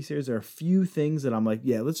a TV series. There are a few things that I'm like,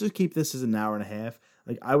 yeah, let's just keep this as an hour and a half.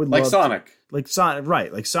 Like I would like love Sonic.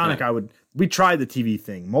 Sonic. Yeah. We tried the TV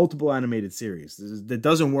thing, multiple animated series. That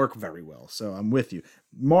doesn't work very well. So I'm with you.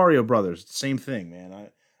 Mario Brothers, same thing, man.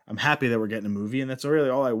 I'm happy that we're getting a movie, and that's really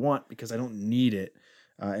all I want because I don't need it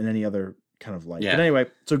in any other kind of light. Yeah. But anyway,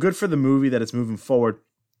 so good for the movie that it's moving forward.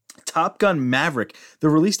 Top Gun Maverick, the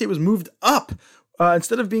release date was moved up.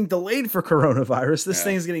 Instead of being delayed for coronavirus, this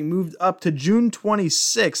thing is getting moved up to June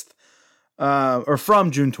 26th. Or from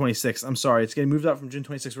June 26th. I'm sorry. It's getting moved up from June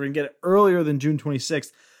 26th. We're going to get it earlier than June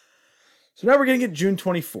 26th. So now we're going to get June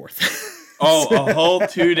 24th. Oh, a whole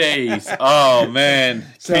 2 days. Oh, man.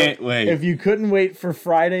 Can't wait. If you couldn't wait for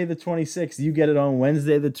Friday the 26th, you get it on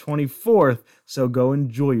Wednesday the 24th. So go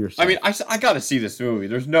enjoy yourself. I mean, I got to see this movie.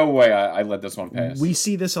 There's no way I let this one pass. We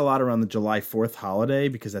see this a lot around the July 4th holiday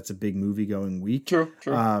because that's a big movie going week. True.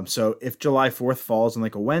 So if July 4th falls on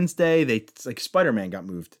like a Wednesday, it's like Spider-Man got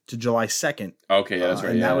moved to July 2nd. Okay, yeah, that's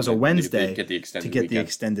right. And that was a Wednesday to get the extended the weekend.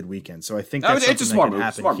 extended weekend. So I think No, that's it's a something smart that move, can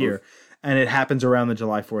happen smart here. move. And it happens around the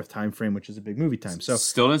July 4th time frame, which is a big movie time. So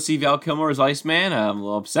Still didn't see Val Kilmer as Iceman. I'm a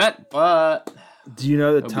little upset, but do you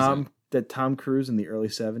know that Tom Cruise in the early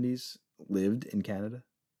 70s lived in Canada?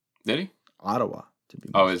 Did he? Ottawa, to be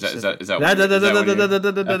Oh, more is that specific. is that what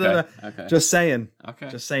Okay. Just saying. Okay.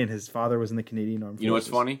 Just saying. His father was in the Canadian Armed Forces. You know what's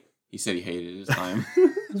funny? He said he hated his time.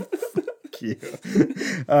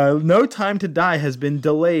 No Time to Die has been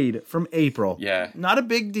delayed from April. Yeah. Not a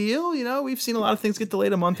big deal. We've seen a lot of things get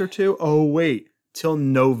delayed a month or two. Oh, wait. Till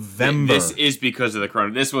November. This is because of the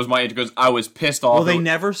corona. This was my because I was pissed off. Well, they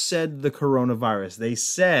never said the coronavirus. They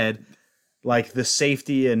said like the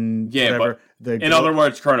safety and whatever. In other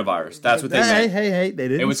words, coronavirus. That's what they meant. Hey. They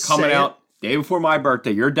didn't. It was coming out day before my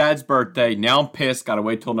birthday, your dad's birthday. Now I'm pissed. Got to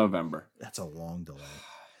wait till November. That's a long delay.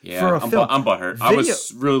 Yeah, For a film. I'm butthurt. I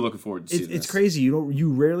was really looking forward to seeing this. It's crazy.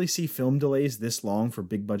 You rarely see film delays this long for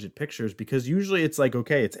big budget pictures because usually it's like,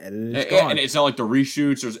 okay, it's edited, it's gone. And it's not like the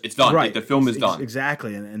reshoots or it's done. Right. Like the film is done.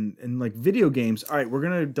 Exactly. And like video games, all right, we're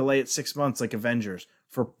going to delay it 6 months like Avengers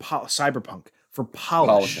for Cyberpunk for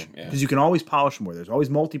polish. Because you can always polish more. There's always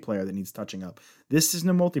multiplayer that needs touching up. This is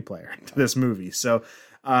no multiplayer to this movie. So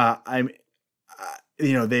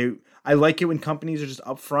I like it when companies are just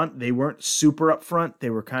upfront. They weren't super upfront. They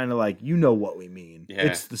were kind of like, what we mean. Yeah.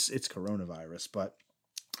 It's coronavirus, but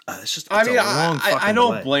it's I I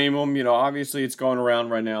don't blame them. Obviously it's going around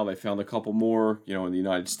right now. They found a couple more, in the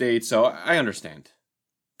United States. So I understand.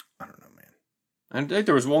 I don't know, man. And I think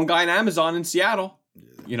there was one guy in Amazon in Seattle.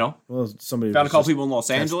 Well, somebody found a couple people in Los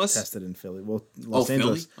Angeles. Tested in Philly. Well, Los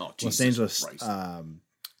Angeles Christ.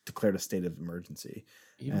 declared a state of emergency.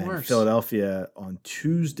 Even worse. Philadelphia on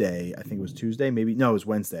Tuesday, I think it was Tuesday, maybe. No, it was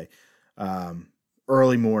Wednesday.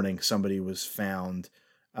 Early morning, somebody was found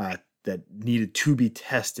that needed to be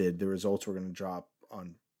tested. The results were going to drop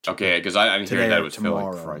on Okay, because I didn't hear that it was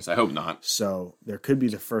tomorrow. Philly. Christ, I hope not. So there could be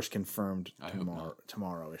the first confirmed I hope not.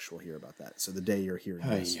 tomorrow-ish. We'll hear about that. So the day you're hearing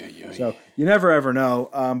this. Ay. So you never ever know.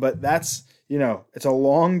 But that's, it's a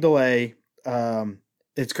long delay.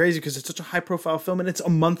 It's crazy because it's such a high-profile film and it's a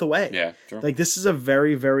month away. Yeah, sure. Like this is a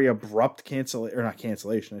very, very abrupt not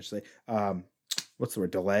cancellation, I should say. What's the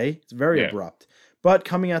word? Delay. It's very abrupt. But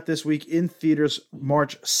coming out this week in theaters,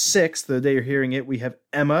 March 6th, the day you're hearing it, we have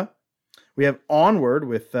Emma. We have Onward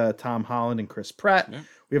with Tom Holland and Chris Pratt. Yeah.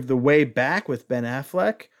 We have The Way Back with Ben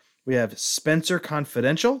Affleck. We have Spencer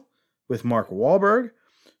Confidential with Mark Wahlberg.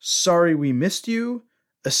 Sorry We Missed You.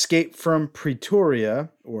 Escape from Pretoria,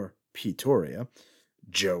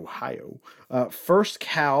 Joe Hio. First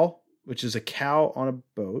Cow, which is a cow on a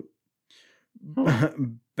boat.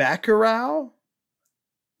 Bacurau.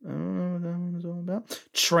 I don't know what that one is all about.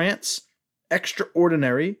 Trance,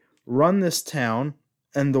 Extraordinary, Run This Town,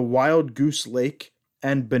 and The Wild Goose Lake,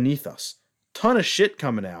 and Beneath Us. Ton of shit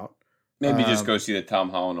coming out. Maybe just go see the Tom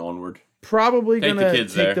Holland Onward. Probably Take gonna the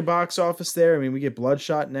kids take there. the box office there. I mean, we get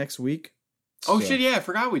Bloodshot next week. Oh So- shit! Yeah, I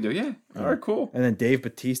forgot we do. Yeah. All right, cool. And then Dave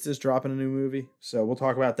Bautista's dropping a new movie. So we'll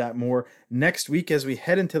talk about that more next week as we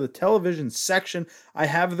head into the television section. I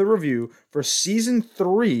have the review for season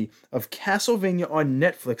 3 of Castlevania on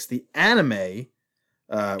Netflix, the anime.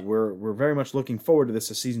 We're very much looking forward to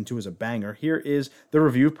this, as season 2 is a banger. Here is the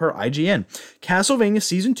review per IGN. Castlevania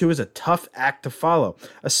season 2 is a tough act to follow,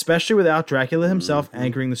 especially without Dracula himself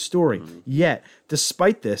anchoring the story. Yet,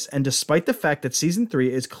 despite this, and despite the fact that season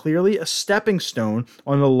 3 is clearly a stepping stone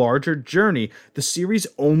on a larger journey, the series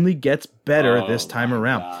only gets better this time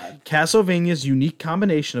around. Castlevania's unique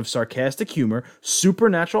combination of sarcastic humor,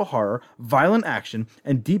 supernatural horror, violent action,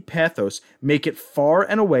 and deep pathos make it far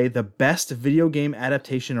and away the best video game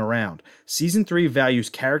adaptation around. Season 3 values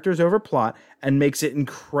characters over plot and makes it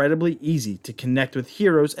incredibly easy to connect with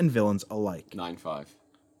heroes and villains alike. 9.5.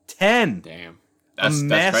 10. Damn. That's a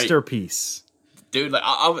masterpiece. Dude, like,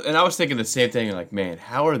 I was thinking the same thing. Like, man,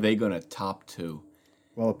 how are they going to top 2?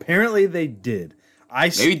 Well, apparently they did.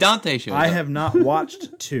 Maybe Dante should. I have not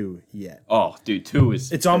watched 2 yet. Oh, dude, 2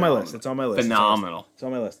 is It's on my list. It's on my list. Phenomenal. It's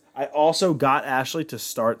on my list. I also got Ashley to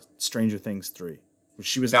start Stranger Things 3, which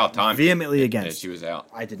she was About time. vehemently against. She was out.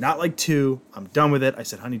 I did not like 2. I'm done with it. I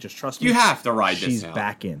said, honey, just trust me. You have to ride this She's out.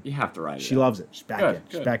 back in. You have to ride it. She out. loves it. She's back in.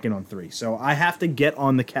 She's Good. back in on 3. So I have to get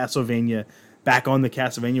on the Castlevania, back on the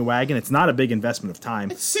Castlevania wagon. It's not a big investment of time.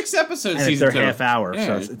 It's 6 episodes. And it's season their 2. half hour.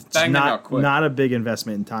 Yeah, So it's not a big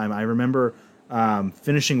investment in time. I remember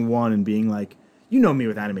finishing 1 and being like, you know me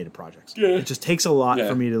with animated projects. Yeah. It just takes a lot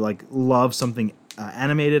for me to like love something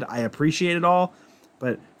animated. I appreciate it all,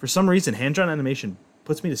 but for some reason, hand-drawn animation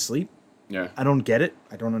puts me to sleep. Yeah. I don't get it.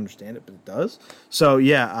 I don't understand it, but it does. So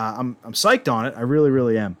yeah, I'm psyched on it. I really,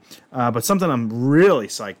 really am. But something I'm really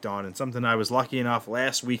psyched on, and something I was lucky enough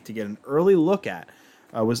last week to get an early look at,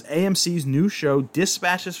 was AMC's new show,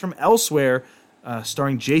 Dispatches from Elsewhere,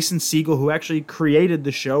 starring Jason Segel, who actually created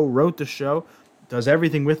the show, wrote the show, does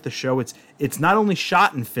everything with the show. It's not only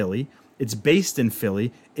shot in Philly, it's based in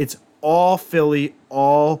Philly. It's all Philly,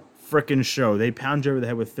 all frickin' show. They pound you over the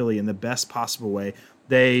head with Philly in the best possible way.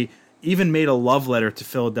 They even made a love letter to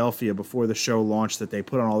Philadelphia before the show launched that they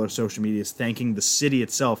put on all their social medias, thanking the city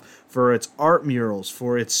itself for its art murals,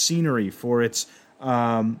 for its scenery, for its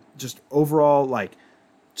just overall like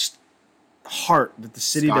just heart that the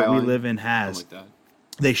city that we live in has. Like that.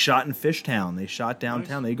 They shot in Fishtown. They shot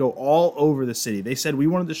downtown. Nice. They go all over the city. They said, we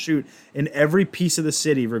wanted to shoot in every piece of the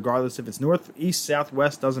city, regardless if it's north, east, south,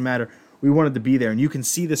 west, doesn't matter. We wanted to be there. And you can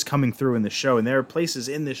see this coming through in the show. And there are places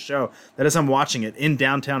in this show that as I'm watching it in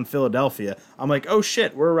downtown Philadelphia, I'm like, oh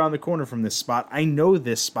shit, we're around the corner from this spot. I know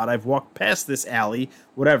this spot. I've walked past this alley,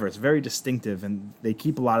 whatever. It's very distinctive. And they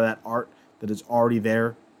keep a lot of that art that is already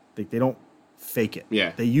there. They don't fake it.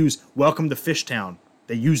 Yeah. They use Welcome to Fishtown.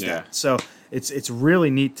 They use that. So it's really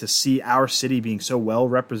neat to see our city being so well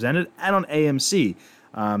represented, and on AMC,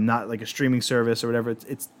 not like a streaming service or whatever.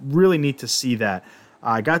 It's really neat to see that.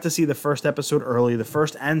 I got to see the first episode early. The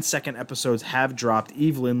first and second episodes have dropped.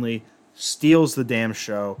 Eve Lindley steals the damn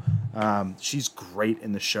show. She's great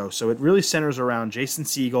in the show. So it really centers around Jason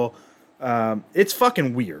Segel. It's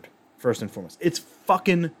fucking weird, first and foremost. It's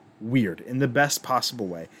fucking weird in the best possible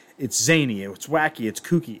way. It's zany, it's wacky, it's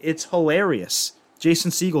kooky, it's hilarious.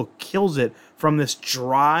 Jason Segel kills it from this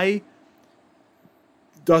dry,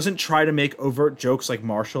 doesn't try to make overt jokes like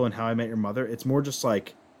Marshall and How I Met Your Mother. It's more just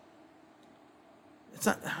like, it's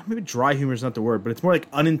not, maybe dry humor is not the word, but it's more like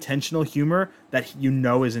unintentional humor that you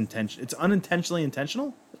know is intentional. It's unintentionally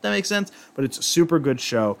intentional, if that makes sense, but it's a super good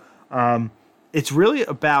show. It's really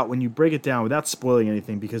about, when you break it down without spoiling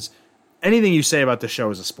anything, because anything you say about the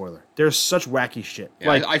show is a spoiler. There's such wacky shit. Yeah,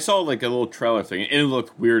 like I saw like a little trailer thing, and it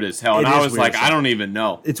looked weird as hell. And I was like, I don't even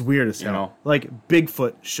know. It's weird as hell. Know? Like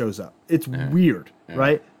Bigfoot shows up. It's weird,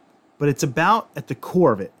 right? But it's about, at the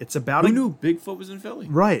core of it, it's about... Who knew Bigfoot was in Philly?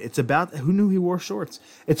 Right. It's about... Who knew he wore shorts?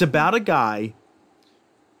 It's about a guy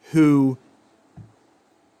who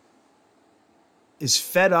is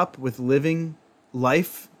fed up with living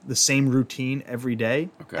life, the same routine every day,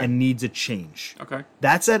 and needs a change. Okay.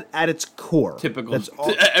 That's at its core. Typical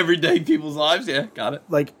everyday people's lives. Yeah, got it.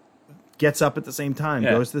 Like, gets up at the same time,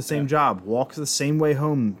 goes to the same job, walks the same way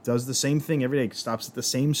home, does the same thing every day, stops at the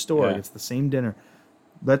same store, gets the same dinner.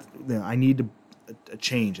 I need a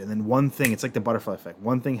change. And then one thing, it's like the butterfly effect.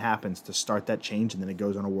 One thing happens to start that change, and then it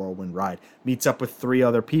goes on a whirlwind ride. Meets up with 3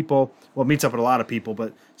 other people. Well, meets up with a lot of people,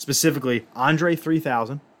 but specifically Andre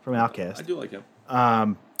 3000 from Outkast. I do like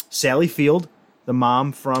him. Sally Field, the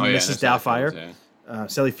mom from Mrs. Doubtfire.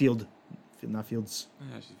 Fields, Sally Field, not Fields.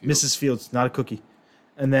 Mrs. Fields, not a cookie.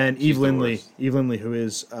 And then Eve Lindley, who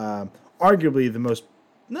is arguably the most,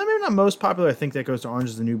 maybe not most popular. I think that goes to Orange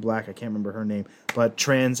is the New Black. I can't remember her name, but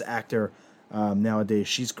trans actor nowadays.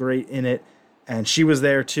 She's great in it. And she was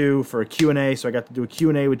there, too, for a Q&A. So I got to do a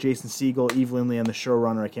Q&A with Jason Segel, Eve Lindley, and the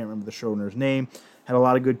showrunner. I can't remember the showrunner's name. Had a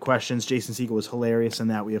lot of good questions. Jason Segel was hilarious in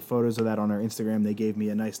that. We have photos of that on our Instagram. They gave me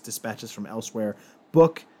a nice Dispatches from Elsewhere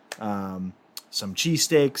book, some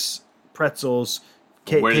cheesesteaks, pretzels,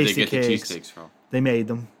 Where did they tasty get the cakes. cheesesteaks from? They made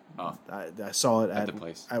them. Oh, I saw it at the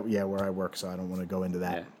place. where I work, so I don't want to go into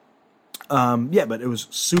that. Yeah. But it was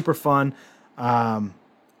super fun.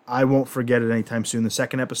 I won't forget it anytime soon. The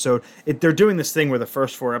second episode, they're doing this thing where the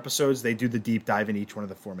first 4 episodes, they do the deep dive in each one of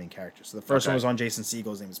the 4 main characters. So the first one was on Jason Segel.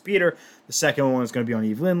 His name is Peter. The second one is going to be on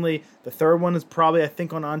Eve Lindley. The third one is probably, I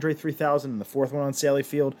think, on Andre 3000. And the fourth one on Sally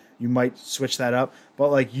Field. You might switch that up. But,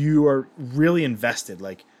 like, you are really invested.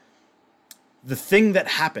 Like, the thing that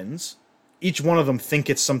happens, each one of them think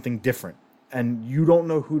it's something different. And you don't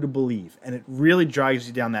know who to believe. And it really drives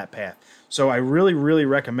you down that path. So I really, really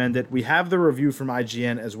recommend it. We have the review from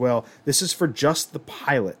IGN as well. This is for just the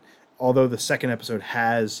pilot, although the second episode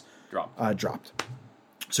has dropped.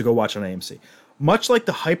 So go watch on AMC. Much like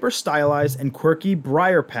the hyper-stylized and quirky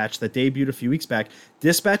Briar Patch that debuted a few weeks back,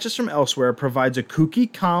 Dispatches from Elsewhere provides a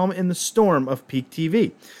kooky calm in the storm of peak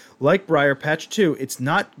TV. Like Briar Patch 2, it's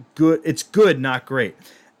good, not great.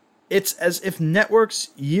 It's as if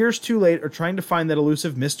networks, years too late, are trying to find that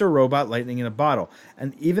elusive Mr. Robot lightning in a bottle,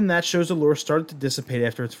 and even that show's allure started to dissipate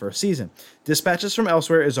after its first season. Dispatches from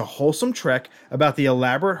Elsewhere is a wholesome trek about the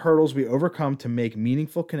elaborate hurdles we overcome to make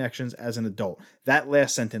meaningful connections as an adult. That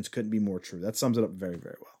last sentence couldn't be more true. That sums it up very,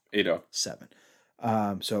 very well. 8-0. 7.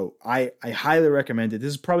 So I highly recommend it.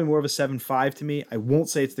 This is probably more of a 7.5 to me. I won't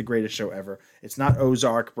say it's the greatest show ever. It's not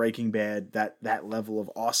Ozark, Breaking Bad, that level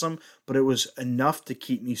of awesome, but it was enough to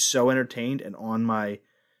keep me so entertained and on my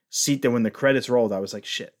seat that when the credits rolled, I was like,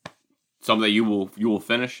 shit. Something that you will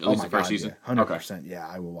finish, at least the first season? Yeah, 100%. Yeah,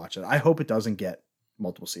 I will watch it. I hope it doesn't get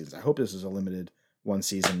multiple seasons. I hope this is a limited 1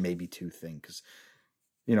 season, maybe 2 thing, because,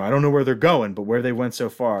 I don't know where they're going, but where they went so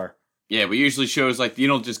far. Yeah, but usually shows like you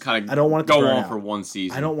don't just kind of I don't want it to go burn on out. for 1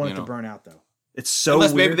 season. I don't want it to burn out, though. It's so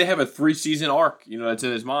Unless weird. maybe they have a 3-season arc, that's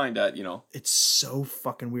in his mind that, It's so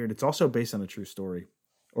fucking weird. It's also based on a true story.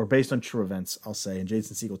 Or based on true events, I'll say. And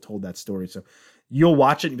Jason Segel told that story. So you'll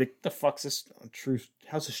watch it and you'll be like, the fuck's this true?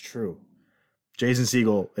 How's this true? Jason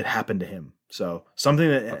Segel, it happened to him. So something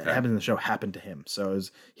that happened in the show happened to him. So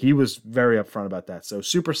he was very upfront about that. So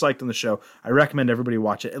super psyched on the show. I recommend everybody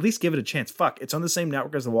watch it. At least give it a chance. Fuck, it's on the same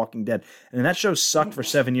network as The Walking Dead. And that show sucked for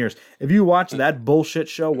 7 years. If you watch that bullshit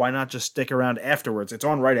show, why not just stick around afterwards? It's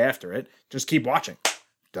on right after it. Just keep watching.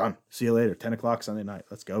 Done. See you later. 10 o'clock Sunday night.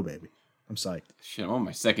 Let's go, baby. I'm psyched. Shit, I'm on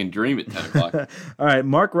my second dream at 10 o'clock. All right.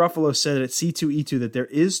 Mark Ruffalo said at C2E2 that there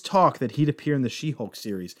is talk that he'd appear in the She-Hulk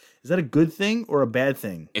series. Is that a good thing or a bad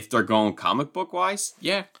thing? If they're going comic book wise,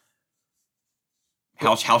 yeah.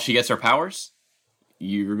 How she gets her powers?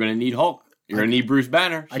 You're going to need Hulk. You're going to need Bruce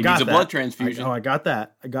Banner. She needs a blood transfusion. I got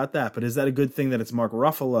that. But is that a good thing that it's Mark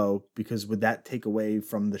Ruffalo? Because would that take away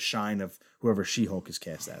from the shine of whoever She-Hulk is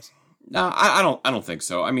cast as? No, I don't think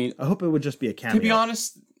so. I mean, I hope it would just be a cameo. to be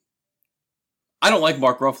honest, I don't like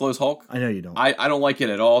Mark Ruffalo's Hulk. I know you don't. I don't like it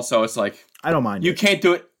at all. So it's like I don't mind. You can't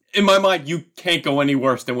do it. In my mind, you can't go any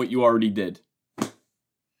worse than what you already did.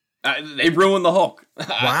 They ruined the Hulk.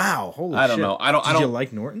 Wow, holy shit! I don't know. Did you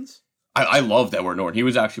like Norton's? I love Edward Norton. He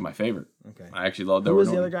was actually my favorite. Okay. I actually loved Who Edward was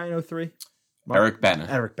Norton. the other guy in 03? Eric Bana.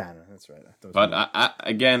 Eric Bana, that's right. But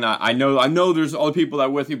I know there's other people that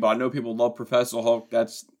are with you, but I know people love Professor Hulk.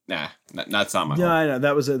 That's not my Hulk. Yeah, I know.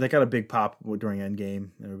 That got a big pop during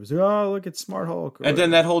Endgame. And it was, oh, look, it's Smart Hulk. And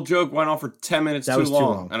then that whole joke went on for 10 minutes That was too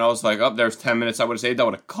long. And I was like, there's 10 minutes I would have saved. I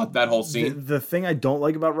would have cut that whole scene. The thing I don't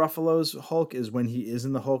like about Ruffalo's Hulk is when he is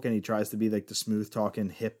in the Hulk and he tries to be like the smooth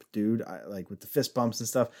talking hip dude, like with the fist bumps and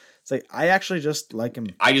stuff. It's like, I actually just like him.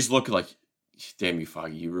 I just look like, damn you,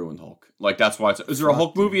 Foggy, you ruined Hulk. Like, that's why is there a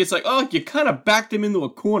Hulk movie? It's like, you kind of backed him into a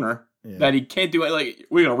corner that he can't do it. Like,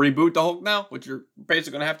 we're going to reboot the Hulk now, which you're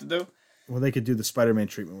basically going to have to do. Well, they could do the Spider-Man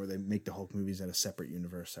treatment where they make the Hulk movies at a separate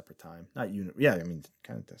universe, separate time. Yeah, I mean,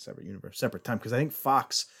 kind of a separate universe, separate time. Because I think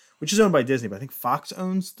Fox, which is owned by Disney, but I think Fox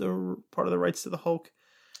owns the part of the rights to the Hulk.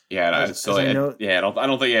 Yeah, I don't think. Yeah,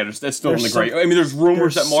 that's still in the some- great. I mean, there's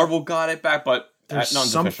rumors there's that Marvel got it back, but There's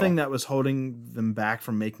none's something official. that was holding them back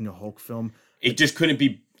from making a Hulk film. It just couldn't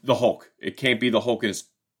be the Hulk. It can't be the Hulk in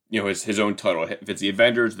his own title. If it's the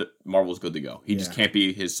Avengers, Marvel's good to go. He just can't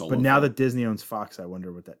be his solo. But now film. that Disney owns Fox, I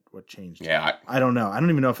wonder what changed. Yeah, I don't know. I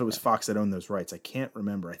don't even know if it was Fox that owned those rights. I can't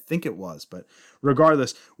remember. I think it was, but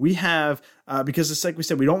regardless, we have because it's like we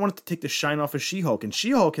said, we don't want it to take the shine off of She-Hulk, and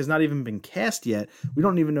She-Hulk has not even been cast yet. We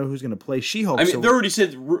don't even know who's going to play She-Hulk. I mean, they already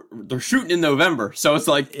said they're shooting in November, so it's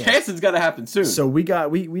like casting's got to happen soon. So we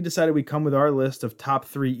decided we come with our list of top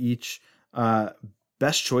 3 each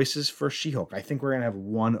best choices for She-Hulk. I think we're going to have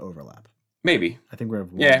one overlap. Maybe. I think we're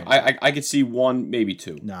gonna have one. Yeah, I could see 1, maybe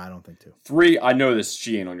 2. No, I don't think 2. 3, I know this.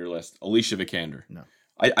 She ain't on your list. Alicia Vikander. No.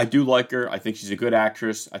 I do like her. I think she's a good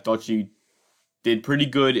actress. I thought she did pretty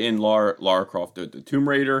good in Lara Croft, the Tomb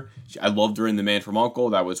Raider. I loved her in The Man from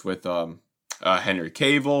U.N.C.L.E. That was with Henry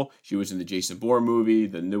Cavill. She was in the Jason Bourne movie,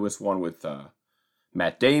 the newest one with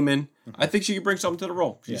Matt Damon. I think she could bring something to the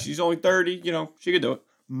role. She's only 30. She could do it.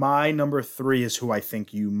 My number 3 is who I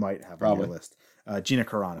think you might have on your list. Gina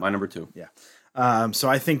Carano. My number 2. Yeah. So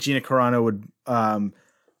I think Gina Carano would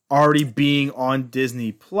already being on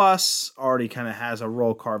Disney Plus already kind of has a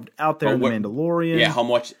role carved out there in The Mandalorian. Yeah, how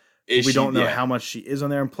much is we she? don't know how much she is on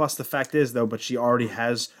there. And plus the fact is though, but she already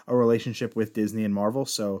has a relationship with Disney and Marvel.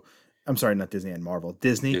 So I'm sorry, not Disney and Marvel,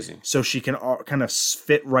 Disney. So she can kind of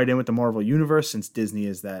fit right in with the Marvel universe since Disney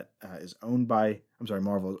is owned by,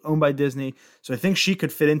 Marvel is owned by Disney. So I think she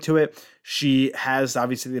could fit into it. She has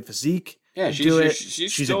obviously the physique. Yeah,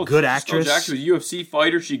 she's a good actress. She's a UFC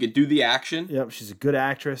fighter. She could do the action. Yep, she's a good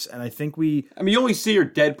actress, and I think you only see her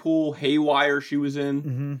Deadpool, Haywire. She was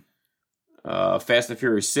in Fast and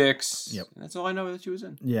Furious 6. Yep, that's all I know that she was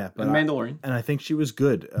in. Yeah, but Mandalorian, and I think she was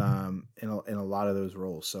good in a lot of those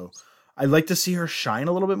roles. So I'd like to see her shine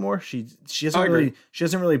a little bit more. She hasn't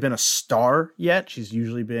really been a star yet. She's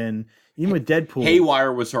usually been. Even with Deadpool,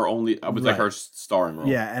 Haywire was her only. Like her starring role.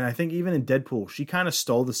 Yeah, and I think even in Deadpool, she kind of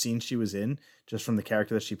stole the scene she was in just from the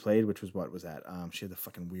character that she played, which was what was that? She had the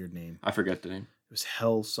fucking weird name. I forget the name. It was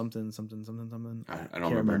Hell something. I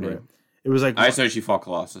don't remember her name. It was like I just know she fought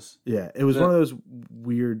Colossus. Yeah, it was one of those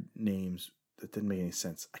weird names that didn't make any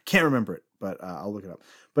sense. I can't remember it, but I'll look it up.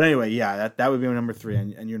 But anyway, yeah, that would be my number 3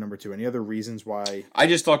 and your number 2. Any other reasons why? I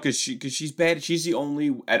just thought because she's bad. She's the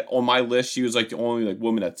only on my list. She was like the only like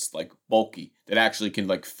woman that's like bulky that actually can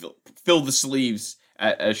like fill the sleeves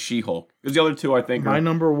as She-Hulk. Because the other 2, I think, my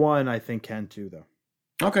number 1, I think can too though.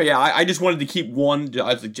 Okay, yeah, I just wanted to keep 1.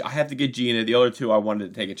 I have to get Gina. The other 2, I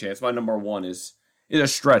wanted to take a chance. My number 1 is a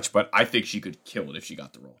stretch, but I think she could kill it if she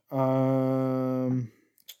got the role.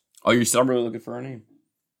 Oh, you're still really looking for her name?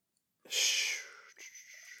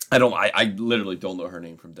 I literally don't know her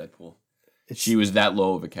name from Deadpool. She was that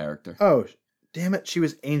low of a character. Oh, damn it. She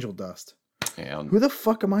was Angel Dust. Yeah, who the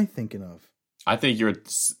fuck am I thinking of? I think you're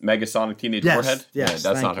Mega Sonic Teenage Warhead. Yes,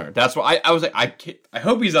 that's not her. That's why I was like, I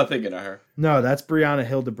hope he's not thinking of her. No, that's Brianna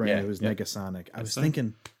Hildebrand, who was Negasonic. I was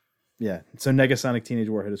thinking... Yeah, so Negasonic Teenage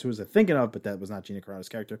Warhead is who was I thinking of, but that was not Gina Carano's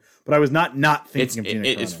character. But I was not thinking of Gina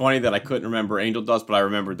Carano. It's funny that I couldn't remember Angel Dust, but I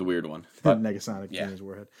remembered the weird one. Negasonic Teenage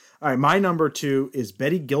Warhead. All right, my number 2 is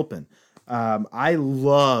Betty Gilpin. I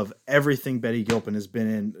love everything Betty Gilpin has been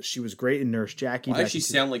in. She was great in Nurse Jackie. Why does she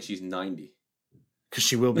sound like she's 90? Because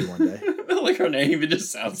she will be one day. Like her name, it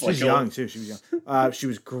just sounds like she's young too. She was young. She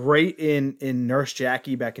was great in Nurse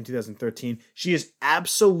Jackie back in 2013. She is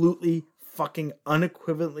absolutely fucking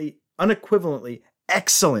unequivocally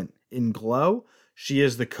excellent in Glow. She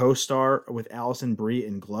is the co-star with Alison Brie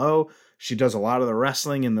in Glow. She does a lot of the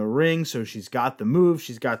wrestling in the ring, so she's got the moves,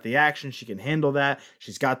 she's got the action, she can handle that.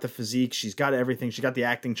 She's got the physique, she's got everything. She got the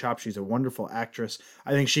acting chops. She's a wonderful actress.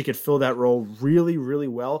 I think she could fill that role really, really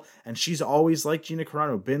well. And she's always, like Gina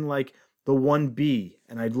Carano, been like the 1B.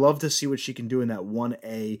 And I'd love to see what she can do in that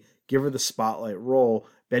 1A. Give her the spotlight role.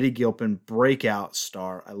 Betty Gilpin, breakout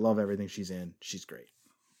star. I love everything she's in. She's great.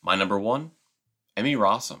 My number 1, Emmy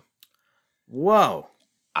Rossum. Whoa.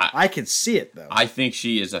 I can see it, though. I think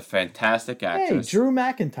she is a fantastic actress. Hey, Drew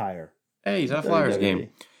McIntyre. Hey, he's at Flyers game.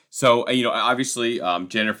 So, obviously,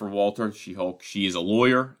 Jennifer Walter, She-Hulk, she is a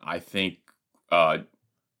lawyer. I think Emmy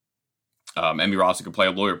Rossum can play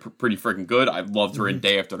a lawyer pretty freaking good. I loved her in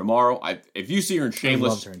Day After Tomorrow. If you see her in Shameless...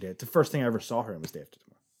 I loved her in Day. The first thing I ever saw her in was Day After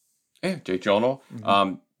Tomorrow. Yeah, Jake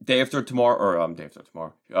Gyllenhaal. Day After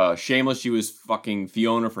Tomorrow. Shameless, she was fucking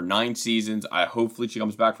Fiona for 9 seasons. Hopefully she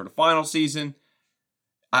comes back for the final season.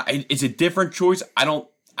 It's a different choice. I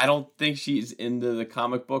don't think she's into the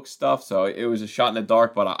comic book stuff, so it was a shot in the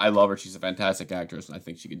dark, but I love her. She's a fantastic actress, and I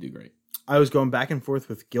think she could do great. I was going back and forth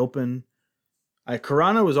with Gilpin.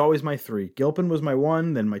 Carano was always my 3. Gilpin was my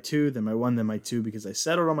 1, then my 2, then my 1, then my 2, because I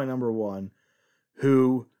settled on my number 1,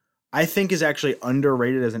 who I think is actually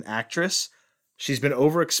underrated as an actress. She's been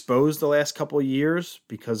overexposed the last couple of years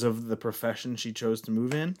because of the profession she chose to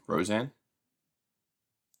move in. Roseanne?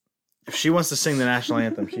 If she wants to sing the national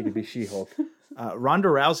anthem, she could be She-Hulk. Ronda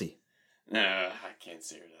Rousey. I can't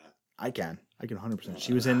see her that. I can 100%.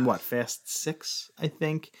 She was in Fast 6, I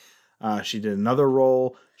think. She did another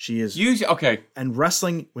role. She is okay. And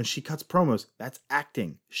wrestling, when she cuts promos, that's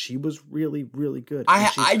acting. She was really, really good.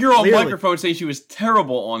 You're on microphone saying she was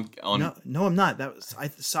terrible on. No, I'm not.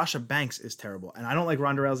 Sasha Banks is terrible, and I don't like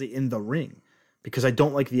Ronda Rousey in the ring, because I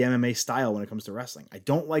don't like the MMA style when it comes to wrestling. I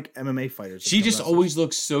don't like MMA fighters. She just always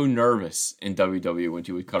looks so nervous in WWE when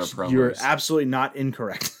she would cut her promos. You're absolutely not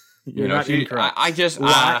incorrect. You're not incorrect. I just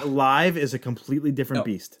live is a completely different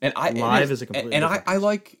beast. And is a completely different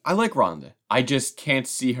beast. I like Ronda. I just can't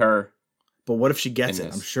see her. But what if she gets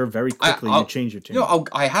it? I'm sure very quickly you change your tune. No,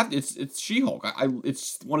 I have. It's She-Hulk.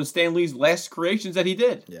 It's one of Stan Lee's last creations that he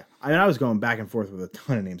did. Yeah, I mean, I was going back and forth with a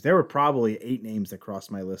ton of names. There were probably 8 names that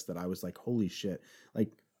crossed my list that I was like, holy shit! Like,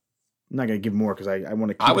 I'm not gonna give more because I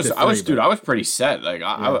want to. I was pretty set. Like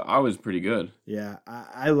I was pretty good. Yeah,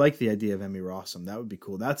 I like the idea of Emmy Rossum. That would be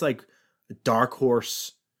cool. That's like a dark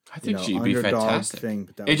horse. I think she'd be fantastic. Thing,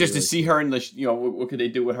 but it's just really to see her in the, what could they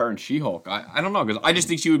do with her and She-Hulk? I don't know, because I just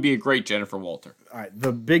think she would be a great Jennifer Walter. All right,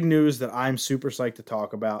 the big news that I'm super psyched to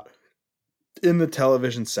talk about in the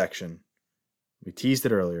television section, we teased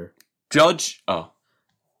it earlier. The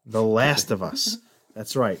Last of Us.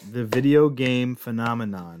 That's right, the video game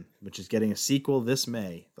phenomenon, which is getting a sequel this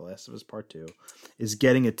May, The Last of Us Part 2, is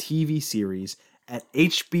getting a TV series at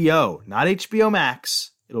HBO, not HBO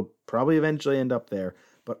Max. It'll probably eventually end up there.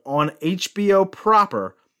 But on HBO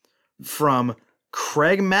proper, from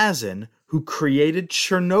Craig Mazin, who created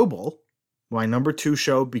Chernobyl, my number 2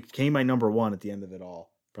 show, became my number 1 at the end of it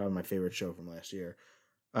all. Probably my favorite show from last year.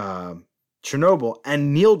 Chernobyl,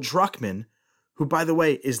 and Neil Druckmann, who, by the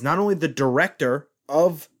way, is not only the director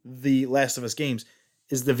of the Last of Us games,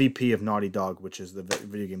 is the VP of Naughty Dog, which is the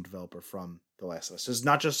video game developer from The Last of Us. It's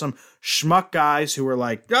not just some schmuck guys who were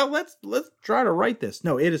like, oh, let's try to write this.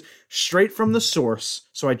 No, it is straight from the source,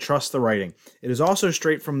 so I trust the writing. It is also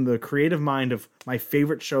straight from the creative mind of my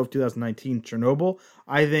favorite show of 2019, Chernobyl.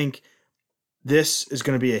 I think this is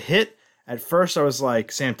going to be a hit. At first, I was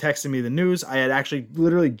like, Sam texted me the news. I had actually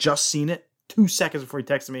literally just seen it 2 seconds before he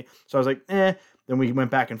texted me. So I was like, eh. Then we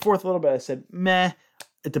went back and forth a little bit. I said, meh.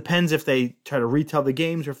 It depends if they try to retell the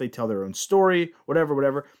games or if they tell their own story,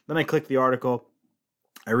 whatever. Then I click the article.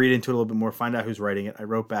 I read into it a little bit more, find out who's writing it. I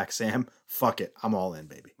wrote back, Sam, fuck it. I'm all in,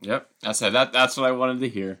 baby. Yep. That's what I wanted to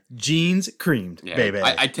hear. Jeans creamed, baby.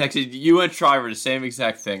 I texted you and Shriver the same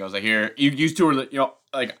exact thing. I was like, here, you used to,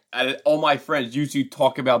 like, all my friends used to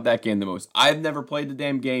talk about that game the most. I've never played the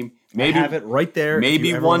damn game. Maybe I have it right there.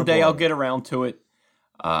 Maybe one day I'll get around to it.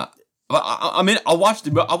 But I'll watch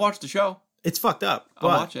the show. It's fucked up. I'll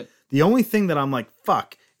watch it. The only thing that I'm like,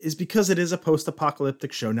 fuck, is because it is a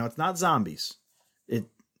post-apocalyptic show. Now, it's not zombies.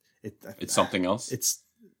 It's something else. It's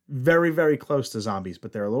very, very close to zombies,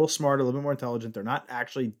 but they're a little smarter, a little bit more intelligent. They're not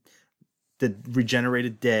actually the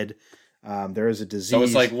regenerated dead. There is a disease. So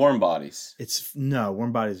it's like Warm Bodies.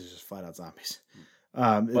 Warm Bodies is just flat out zombies.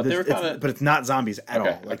 But it's not zombies at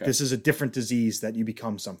all. Like this is a different disease that you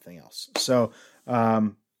become something else. So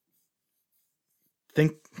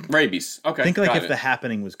think rabies. Okay. Think like if The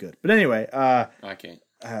Happening was good. But anyway, I can't.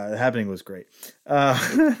 The Happening was great.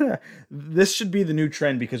 This should be the new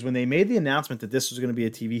trend because when they made the announcement that this was going to be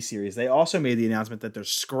a TV series, they also made the announcement that they're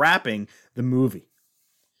scrapping the movie.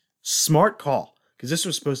 Smart call, because this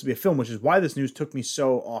was supposed to be a film, which is why this news took me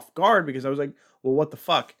so off guard because I was like, well, what the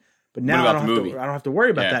fuck? But now I don't have to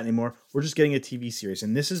worry about that anymore. We're just getting a TV series,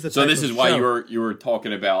 and this is the so this is why you were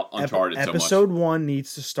talking about Uncharted so much. Episode 1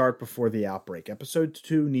 needs to start before the outbreak. Episode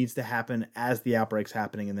 2 needs to happen as the outbreak's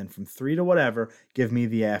happening, and then from 3 to whatever, give me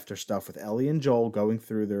the after stuff with Ellie and Joel going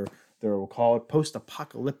through their we'll call it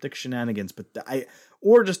post-apocalyptic shenanigans,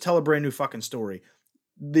 or just tell a brand new fucking story.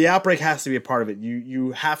 The outbreak has to be a part of it.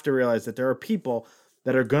 You have to realize that there are people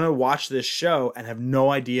that are going to watch this show and have no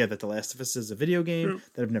idea that The Last of Us is a video game,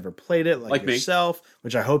 that have never played it, like yourself,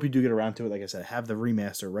 which I hope you do get around to it. Like I said, I have the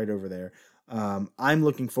remaster right over there. I'm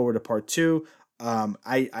looking forward to part 2.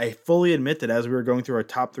 I fully admit that as we were going through our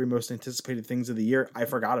top 3 most anticipated things of the year, I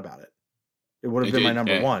forgot about it. It would have been my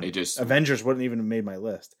number 1. Avengers wouldn't even have made my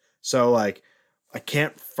list. So, like, I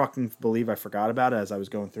can't fucking believe I forgot about it as I was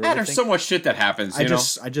going through. There's so much shit that happens. I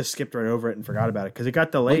just skipped right over it and forgot about it because it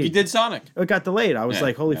got delayed. Like you did Sonic. It got delayed. I was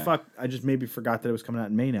like, holy fuck! I just maybe forgot that it was coming out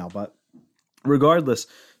in May now. But regardless,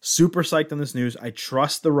 super psyched on this news. I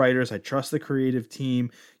trust the writers. I trust the creative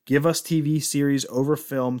team. Give us TV series over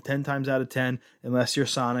film 10 times out of 10, unless you're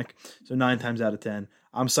Sonic. So 9 times out of 10.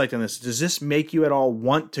 I'm psyched on this. Does this make you at all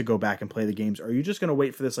want to go back and play the games? Or are you just going to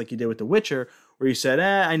wait for this like you did with The Witcher, where you said,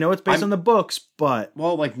 I know it's based on the books, but...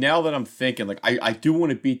 Well, like, now that I'm thinking, like, I do want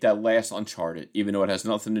to beat that last Uncharted, even though it has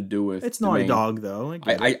nothing to do with... It's Naughty Dog, though.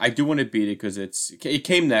 I do want to beat it, because it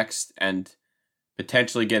came next, and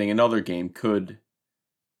potentially getting another game could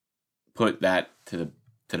put that to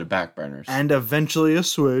the back burners. And eventually a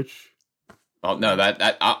Switch. Oh no,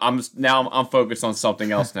 I'm focused on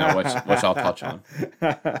something else now, which I'll touch on.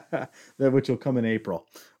 Which will come in April,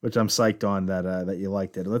 which I'm psyched on that you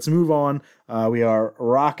liked it. Let's move on. We are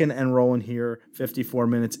rocking and rolling here. 54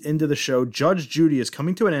 minutes into the show. Judge Judy is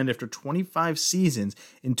coming to an end after 25 seasons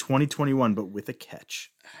in 2021, but with a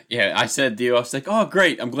catch. Yeah, I said to you, I was like, oh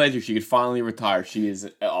great, I'm glad she could finally retire. She is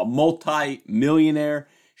a multi-millionaire.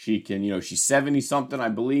 She can, she's 70 something, I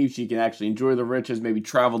believe. She can actually enjoy the riches, maybe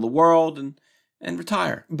travel the world and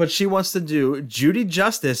retire. But she wants to do Judy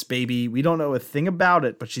Justice, baby. We don't know a thing about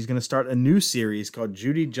it, but she's going to start a new series called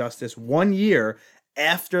Judy Justice 1 year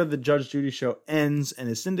after the Judge Judy show ends and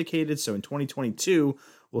is syndicated. So in 2022,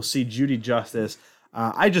 we'll see Judy Justice.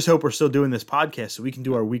 I just hope we're still doing this podcast so we can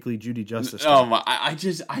do our weekly Judy Justice. Oh my! I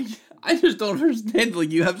just don't understand.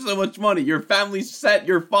 Like, you have so much money, your family's set,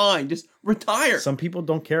 you're fine. Just retire. Some people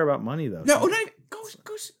don't care about money though. No,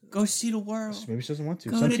 go see the world. Maybe she doesn't want to.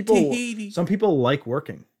 Go to Tahiti. Some people like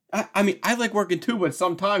working. I mean, I like working too, but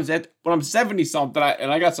sometimes when I'm 70 something and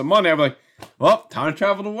I got some money, I'm like, well, time to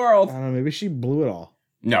travel the world. I don't know. Maybe she blew it all.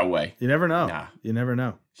 No way. You never know. Nah. You never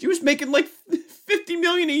know. She was making like $50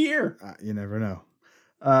 million a year. You never know.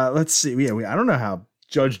 Let's see. I don't know how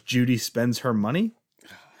Judge Judy spends her money.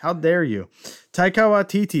 How dare you? Taika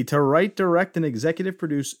Waititi to write, direct, and executive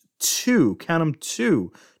produce two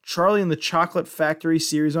Charlie and the Chocolate Factory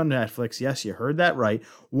series on Netflix. Yes, you heard that right.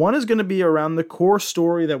 One is going to be around the core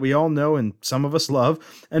story that we all know and some of us love,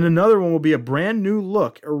 and another one will be a brand new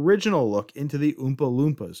original look into the Oompa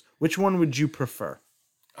Loompas. Which one would you prefer?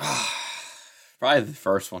 Probably the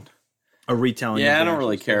first one. A retelling. Yeah, I don't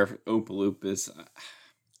really care if Oompa Loompas.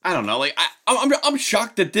 I don't know. Like, I'm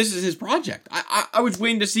shocked that this is his project. I was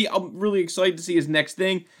waiting to see. I'm really excited to see his next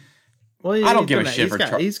thing. Well, yeah, I don't give a shit for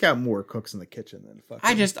Charlie. He's got more cooks in the kitchen than fucking.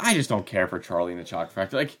 I just don't care for Charlie and the Chocolate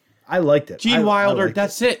Factory. Like, I liked it. Gene Wilder.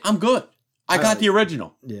 That's it. I'm good. I got the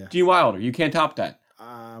original. Yeah. Gene Wilder. You can't top that.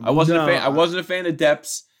 I wasn't a fan. I wasn't a fan of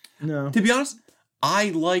Depp's. No. To be honest, I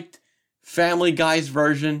liked Family Guy's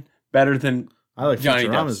version better than I like Johnny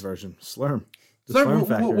Futurama's Depp's version. Slurm. The Slurm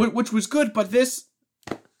Factory. Which was good, but this.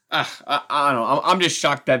 I don't know. I'm just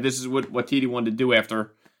shocked that this is what Waititi wanted to do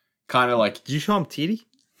after kind of like. Did you show him Titi?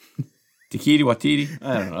 Takiti Waititi?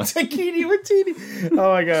 I don't know. Takiti Waititi.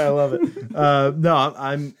 Oh my god, I love it. No,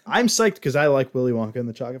 I'm psyched because I like Willy Wonka and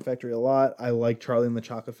the Chocolate Factory a lot. I like Charlie and the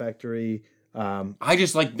Chocolate Factory. I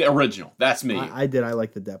just like the original. That's me. I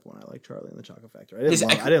like the Depp one. I like Charlie and the Chocolate Factory. I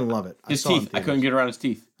didn't love it. His teeth. I couldn't get around his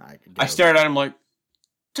teeth. I stared stared at him like,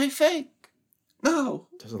 they fake. No.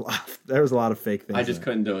 There was a lot of fake things. I just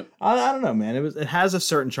couldn't do it. I don't know, man. It has a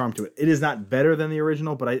certain charm to it. It is not better than the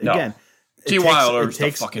original, but again. Gene Wilder is the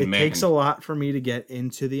fucking man. It takes a lot for me to get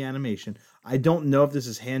into the animation. I don't know if this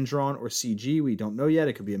is hand-drawn or CG. We don't know yet.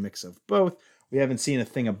 It could be a mix of both. We haven't seen a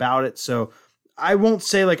thing about it. So I won't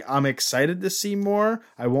say like I'm excited to see more.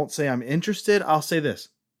 I won't say I'm interested. I'll say this.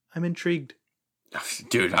 I'm intrigued.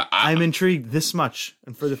 Dude, I'm intrigued this much.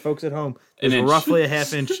 And for the folks at home, there's roughly a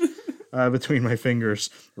half inch between my fingers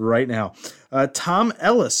right now. Tom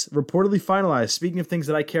Ellis reportedly finalized, speaking of things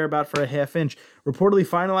that I care about for a half inch, reportedly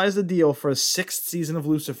finalized a deal for a 6th season of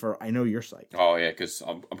Lucifer. I know you're psyched. Oh, yeah, because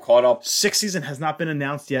I'm caught up. 6th season has not been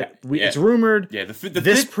announced yet. It's rumored. Yeah,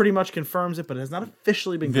 this pretty much confirms it, but it has not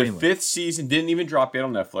officially been greenlit. The 5th season didn't even drop yet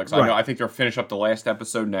on Netflix. Right. I think they're finished up the last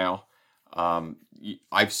episode now.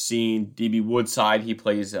 I've seen DB Woodside. He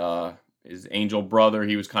plays his angel brother.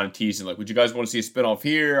 He was kind of teasing, like, would you guys want to see a spinoff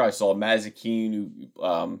here? I saw Mazikeen, who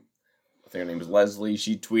I think her name is Leslie.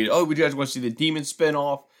 She tweeted, oh, would you guys want to see the demon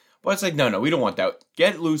spinoff? But it's like, no, we don't want that.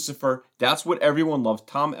 Get Lucifer. That's what everyone loves.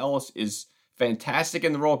 Tom Ellis is fantastic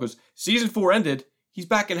in the role because season 4 ended. He's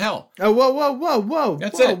back in hell. Oh, whoa.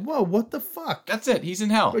 That's it. Whoa, what the fuck? That's it. He's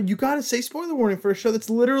in hell. You got to say spoiler warning for a show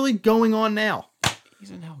that's literally going on now. He's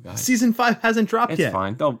in hell, guys. Season 5 hasn't dropped yet. It's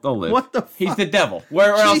fine. They'll live. What the fuck? He's the devil.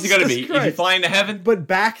 Where else is he going to be? Christ. Is he flying to heaven? But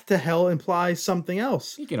back to hell implies something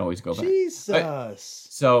else. He can always go back. Jesus.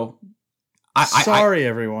 So, sorry,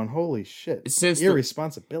 everyone. Holy shit. Since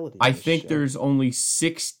irresponsibility. I think there's only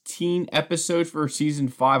 16 episodes for season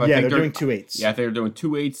 5. I think they're doing 2 8s. Yeah, they're doing 2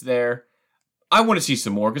 8s there. I want to see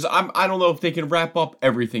some more because I don't know if they can wrap up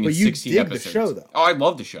everything in 16 episodes. But you dig the show, though. Oh, I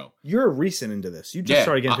love the show. You're recent into this. You just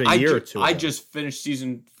started getting into a year or two ago. I just finished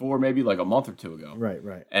season 4 maybe like a month or two ago.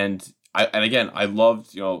 Right. And again, I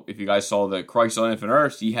loved, if you guys saw the Christ on Infinite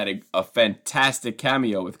Earth, he had a fantastic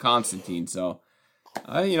cameo with Constantine. So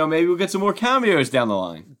Maybe we'll get some more cameos down the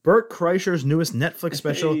line. Bert Kreischer's newest Netflix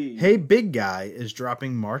special, Hey Big Guy, is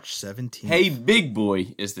dropping March 17th. Hey Big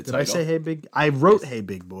Boy is the title. Did I say Hey Big? I wrote Hey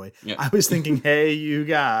Big Boy. Yeah. I was thinking Hey You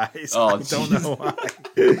Guys. Oh, I don't know why.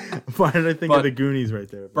 Why did I think of the Goonies right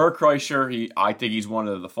there? Bert Kreischer, I think he's one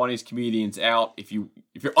of the funniest comedians out. If you're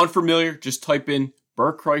unfamiliar, just type in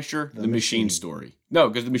Bert Kreischer, The Machine Story. No,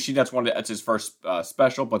 because The Machine, that's his first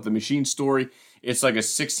special, but The Machine Story, it's like a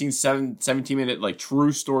 17-minute like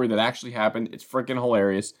true story that actually happened. It's freaking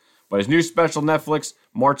hilarious. But his new special, Netflix,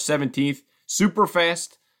 March 17th, super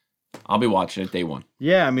fast. I'll be watching it day one.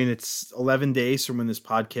 Yeah, I mean, it's 11 days from when this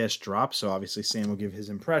podcast drops, so obviously Sam will give his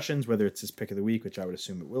impressions, whether it's his pick of the week, which I would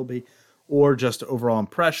assume it will be, or just overall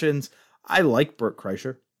impressions. I like Bert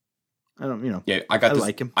Kreischer. I don't, Yeah, I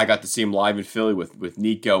like him. I got to see him live in Philly with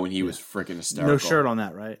Nico, and he was freaking hysterical. No shirt on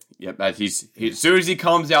that, right? Yep, as soon as he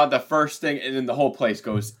comes out, the first thing, and then the whole place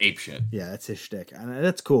goes apeshit. Yeah, that's his shtick, and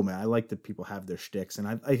that's cool, man. I like that people have their shticks, and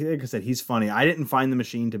like I said, he's funny. I didn't find The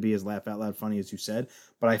Machine to be as laugh out loud funny as you said,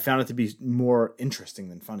 but I found it to be more interesting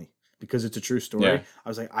than funny because it's a true story. Yeah. I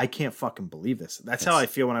was like, I can't fucking believe this. That's how I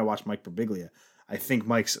feel when I watch Mike Birbiglia. I think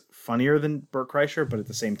Mike's funnier than Bert Kreischer, but at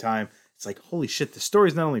the same time, it's like, holy shit, the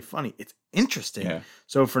story's not only funny, it's interesting. Yeah.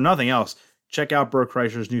 So for nothing else, check out Bert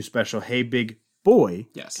Kreischer's new special, Hey Big Boy,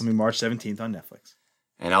 Yes. coming March 17th on Netflix.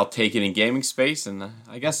 And I'll take it in gaming space, and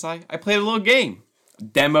I guess I played a little game.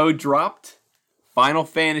 Demo dropped, Final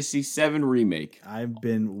Fantasy VII Remake. I've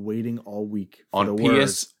been waiting all week for On the PS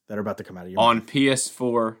words that are about to come out of your mouth. On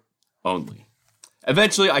PS4 only.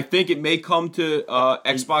 Eventually, I think it may come to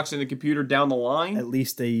Xbox and the computer down the line. At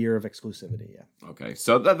least a year of exclusivity, yeah. Okay,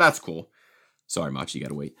 so that's cool. Sorry, Mach, you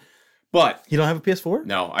gotta wait. But You don't have a PS4?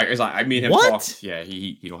 no, I mean him What? talk. Yeah,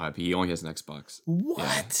 he only has an Xbox. What?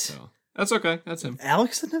 Yeah, so that's okay. That's him.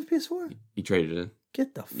 Alex doesn't have a PS4? He traded it in.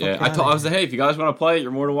 Get the fuck Yeah, out I was like, hey, if you guys want to play it,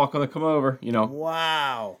 you're more than welcome to come over.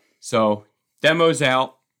 Wow. So demo's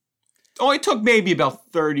out. Only took maybe about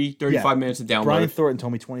 35 minutes to download. Brian Thornton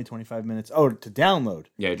told me 25 minutes. Oh, to download.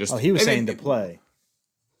 Yeah, just. Oh, he was maybe- saying to play.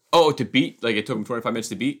 Oh, to beat? Like it took him 25 minutes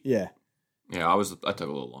to beat? Yeah. Yeah, I took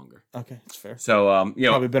a little longer. Okay, that's fair. So,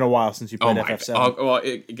 Probably been a while since you played FF7. Well,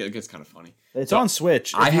 it gets kind of funny. It's on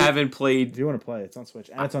Switch. I If you- haven't If played. you want to play, it's on Switch.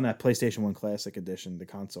 And it's on that PlayStation 1 Classic Edition, the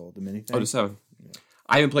console, the mini thing. Oh, the 7.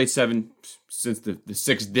 I haven't played 7 since the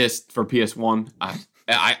 6th disc for PS1.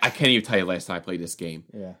 I can't even tell you last time I played this game.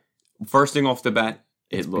 Yeah. First thing off the bat,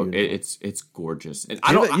 beautiful. it's gorgeous. And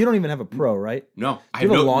You don't even have a Pro, right? no, I Do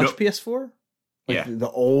you have a no- launch no- PS4? Like Yeah. The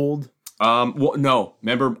old. Well, no.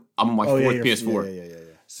 Remember, I'm on my fourth you're- PS4. Yeah.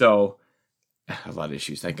 So, a lot of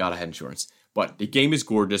issues. Thank God I had insurance. But the game is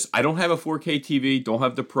gorgeous. I don't have a 4K TV. Don't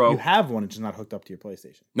have the Pro. You have one, it's just not hooked up to your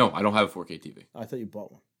PlayStation. No, I don't have a 4K TV. I thought you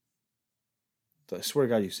bought one. So I swear to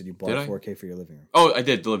God, you said you bought Did a I? 4K for your living room. Oh, I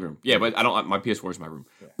did, the living room. Yeah, but I don't. My PS4 is my room.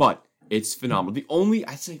 Yeah. But it's phenomenal. The only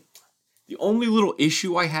little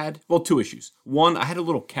issue I had, well, 2 issues. One, I had a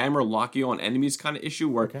little camera locking on enemies kind of issue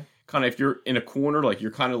where kind of if you're in a corner, like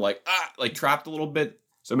you're kind of like trapped a little bit.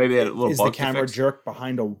 So maybe they had a little Is the bug to camera fix. jerk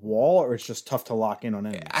behind a wall, or it's just tough to lock in on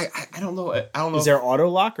enemies? I don't know. I don't know. Is there auto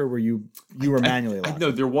lock, or were you were manually I locked?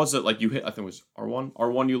 know there was you hit. I think it was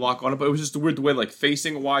R1 you lock on it, but it was just weird the way like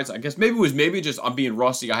facing wise. I guess maybe just I'm being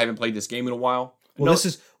rusty. I haven't played this game in a while. Well,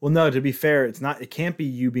 no. To be fair, it's not. It can't be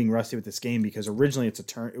you being rusty with this game because originally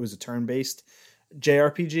it was a turn-based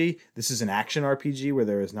JRPG. This is an action RPG where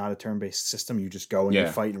there is not a turn-based system. You just go and you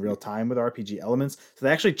fight in real time with RPG elements. So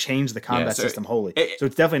they actually changed the combat system wholly. So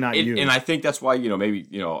it's definitely not you. And I think that's why maybe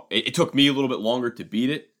it took me a little bit longer to beat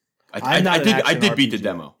it. I did beat the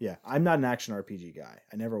demo. Yeah, I'm not an action RPG guy.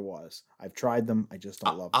 I never was. I've tried them. I just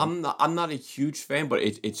don't love them. I'm not a huge fan, but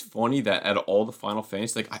it's funny that out of all the Final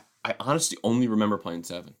Fantasy, I honestly only remember playing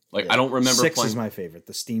 7. I don't remember 6 playing. is my favorite.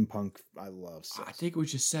 The steampunk, I love 6. I think it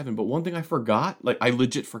was just 7. But one thing I forgot, I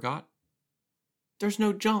legit forgot. There's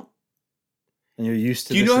no jump. And you're used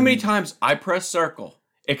to. Do you know how many times I press circle,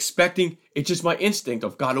 expecting it's just my instinct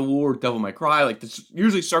of God of War, Devil May Cry.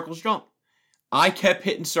 Usually circles jump. I kept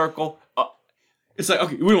hitting circle. It's like,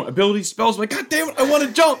 okay, we want ability spells. I'm like, God damn it, I want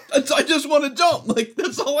to jump. I just want to jump.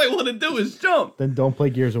 That's all I want to do is jump. Then don't play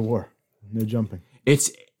Gears of War. No jumping.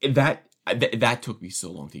 It's that took me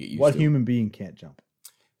so long to get used to. What human being can't jump?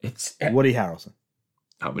 It's Woody Harrelson.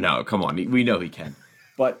 Oh, no, come on. We know he can.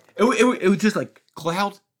 But it was just like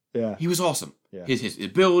Cloud. Yeah. He was awesome. Yeah. His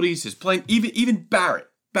abilities, his playing, even Barrett.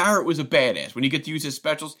 Barrett was a badass. When you get to use his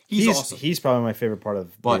specials, he's awesome. He's probably my favorite part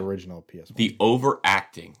of But the original PS1. The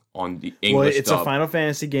overacting on the English well, it's dub. a Final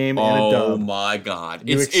Fantasy game and a dub. Oh my god!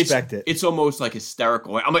 You expect it. It's almost like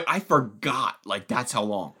hysterical. I'm like, I forgot. Like that's how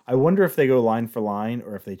long. I wonder if they go line for line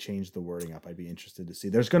or if they change the wording up. I'd be interested to see.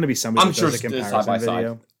 There's going to be somebody that does a comparison side by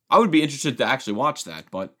video. side. I would be interested to actually watch that,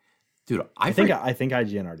 but dude, I think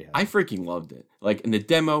IGN already has. I freaking loved it. Like in the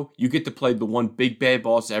demo, you get to play the one big bad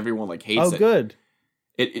boss everyone like hates. Oh, good.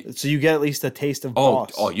 It So you get at least a taste of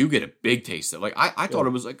boss. Oh, you get a big taste of. Like I thought it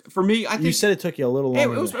was like for me. I think You said it took you a little it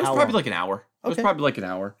longer. was than probably how like an hour. It was Okay. probably like an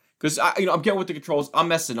hour because I'm getting with the controls. I'm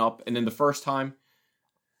messing up, and then the first time,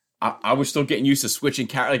 I was still getting used to switching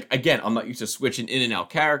character. Like again, I'm not used to switching in and out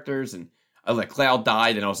characters, and I let Cloud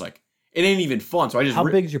died, and I was like, it ain't even fun. So I just How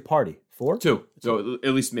big is your party? 4? 2. So at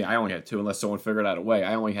least me, I only had 2, unless someone figured out a way.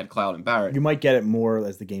 I only had Cloud and Barrett. You might get it more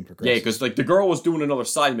as the game progresses. Yeah, because like the girl was doing another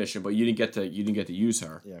side mission, but you didn't get to use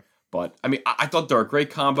her. Yeah. But I mean, I thought they were a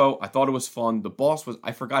great combo. I thought it was fun. The boss was,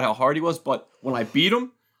 I forgot how hard he was, but when I beat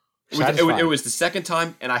him, it was the second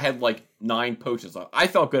time, and I had like 9 potions left. I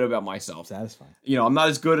felt good about myself. Satisfying. You know, I'm not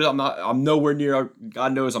as good as I'm nowhere near.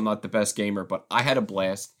 God knows I'm not the best gamer, but I had a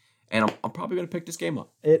blast, and I'm probably gonna pick this game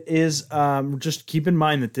up. It is. Just keep in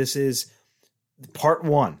mind that this is part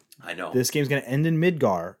 1. I know This game's going to end in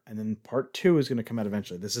Midgar, and then part 2 is going to come out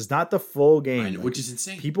eventually. This is not the full game, I know, which is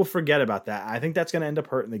insane. People forget about that. I think that's going to end up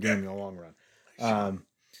hurting the game in the long run.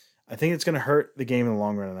 I think it's going to hurt the game in the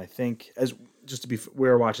long run, and I think we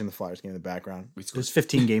were watching the Flyers game in the background. There's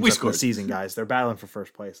 15 games left in the season, guys. They're battling for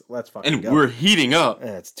first place. Let's fucking and go. We're heating up.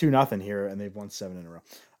 Yeah, it's 2-0 here, and they've won 7 in a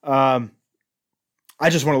row. I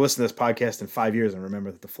just want to listen to this podcast in 5 years and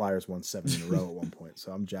remember that the Flyers won 7 in a row at one point.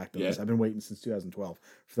 So I'm jacked on this. I've been waiting since 2012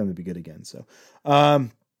 for them to be good again. So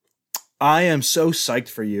I am so psyched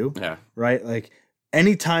for you. Yeah. Right? Like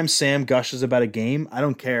anytime Sam gushes about a game, I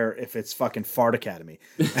don't care if it's fucking Fart Academy.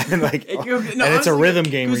 And like and it's a rhythm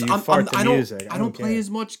game where you fart the music. I don't play as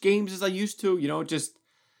much games as I used to, just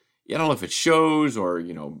I don't know if it's shows or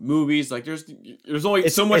movies. Like there's only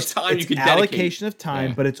so much time you can dedicate. Allocation of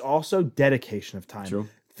time, but it's also dedication of time. True.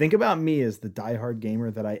 Think about me as the diehard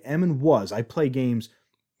gamer that I am and was. I play games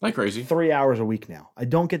like crazy 3 hours a week now. I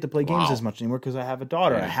don't get to play games as much anymore because I have a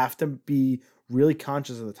daughter. Yeah. I have to be really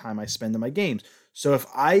conscious of the time I spend on my games. So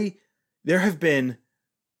there have been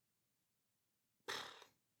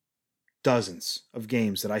dozens of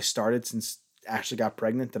games that I started since Ashley got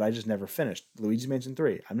pregnant that I just never finished. Luigi's Mansion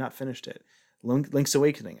 3, I'm not finished it. Link's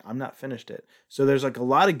Awakening, I'm not finished it. So there's like a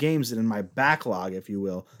lot of games that in my backlog, if you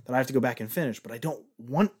will, that I have to go back and finish, but I don't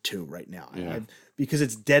want to right now. Because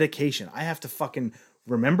it's dedication. I have to fucking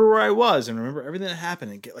remember where I was and remember everything that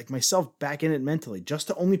happened and get like myself back in it mentally just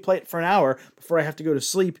to only play it for an hour before I have to go to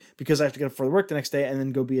sleep because I have to get up for work the next day and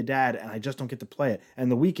then go be a dad and I just don't get to play it.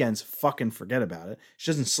 And the weekends, fucking forget about it. She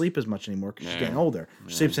doesn't sleep as much anymore because she's getting older.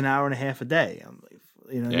 She sleeps an hour and a half a day. I'm like,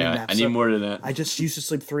 I need more than that. I just used to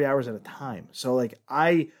sleep 3 hours at a time. So like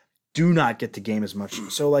I do not get to game as much.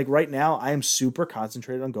 So like right now I am super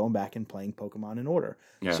concentrated on going back and playing Pokemon in order.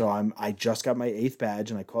 Yeah. So I just got my 8th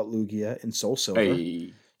badge and I caught Lugia in Soul Silver.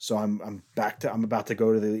 Hey. So I'm about to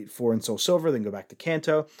go to the Elite 4 in Soul Silver, then go back to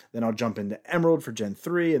Kanto, then I'll jump into Emerald for Gen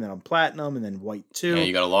 3, and then I'm Platinum, and then White 2. Yeah,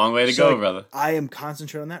 you got a long way to go, brother. I am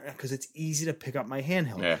concentrated on that because it's easy to pick up my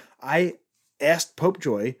handheld. Yeah. I asked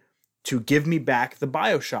Popejoy to give me back the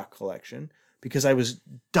BioShock collection because I was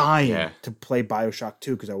dying to play BioShock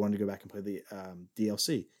 2 because I wanted to go back and play the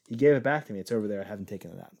DLC. He gave it back to me. It's over there. I haven't taken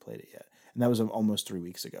it out and played it yet. And that was almost 3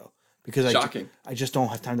 weeks ago. Because I just don't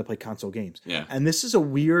have time to play console games. Yeah. And this is a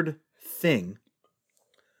weird thing,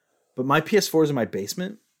 but my PS4 is in my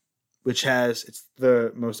basement, which it's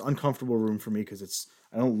the most uncomfortable room for me because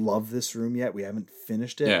I don't love this room yet. We haven't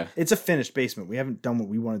finished it. Yeah. It's a finished basement. We haven't done what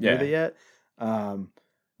we want to do with it yet.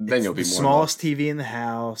 Then you'll be the more smallest TV in the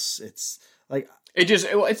house. It's like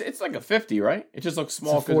it's like a 50, right? It just looks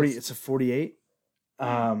small. It's a 48,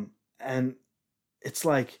 and it's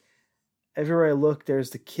like. Everywhere I look,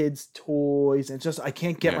 there's the kids' toys, and I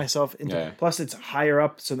can't get myself into. Yeah. Plus, it's higher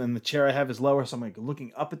up, so then the chair I have is lower, so I'm like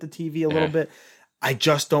looking up at the TV a little bit. I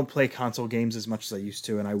just don't play console games as much as I used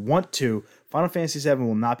to, and I want to. Final Fantasy VII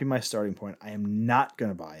will not be my starting point. I am not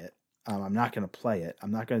going to buy it. I'm not going to play it.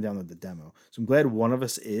 I'm not going to download the demo. So I'm glad one of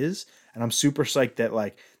us is, and I'm super psyched that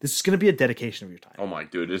like this is going to be a dedication of your time. Oh my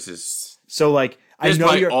dude, this is so like I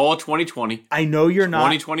know you're all 2020. I know you're not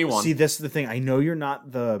 2021. See, this is the thing. I know you're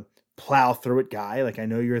not the plow through it guy. Like I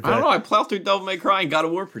know you're the I don't know. I plowed through Devil May Cry and God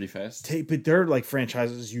of War pretty fast. But they're like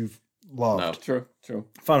franchises you've loved. No, true.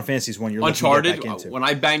 Final Fantasy's one you're Uncharted. Back into. When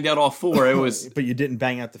I banged out all 4, it was. But you didn't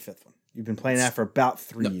bang out the 5th one. You've been playing that for about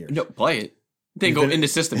 3 years. No, play it. Didn't go in the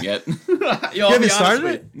system yet. You haven't started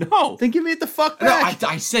it? No. Then give me the fuck No, back.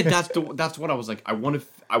 I said that's what I was like. I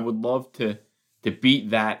would love to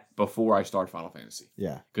beat that before I start Final Fantasy.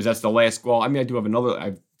 Yeah. Because that's the last. Well, I mean, I do have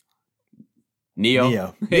another.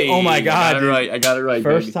 Neo. Hey, oh my God, I got it right.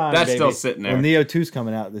 First baby. time, That's baby. still sitting there. Well, Neo 2's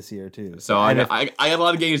coming out this year too. So I got a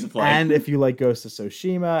lot of games to play. And if you like Ghost of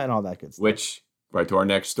Tsushima and all that good stuff. Which, right to our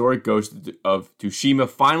next story, Ghost of Tsushima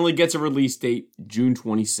finally gets a release date, June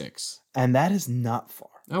 26th. And that is not far.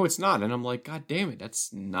 No, it's not. And I'm like, God damn it,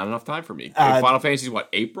 that's not enough time for me. Final Fantasy's what,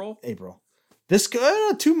 April? April. This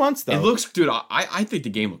 2 months though. It looks, dude. I think the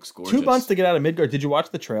game looks gorgeous. 2 months to get out of Midgard. Did you watch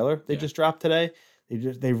the trailer they just dropped today?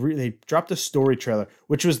 They dropped a story trailer,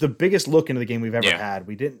 which was the biggest look into the game we've ever had.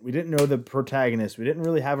 We didn't know the protagonist. We didn't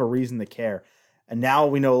really have a reason to care. And now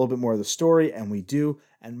we know a little bit more of the story, and we do.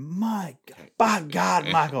 And my God,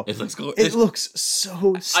 Michael, it looks good. It looks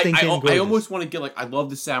so stinking gorgeous. I almost want to get I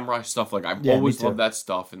love the samurai stuff. I've Yeah, always me too. loved that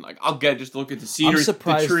stuff, and I'll get just look at the scenery,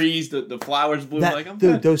 the trees, the flowers bloom. I'm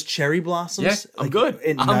good. Those cherry blossoms. Yeah, I'm good.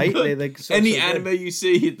 At night, good. they Any so anime good. you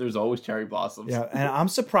see, there's always cherry blossoms. Yeah, and I'm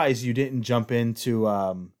surprised you didn't jump into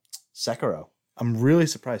Sekiro. I'm really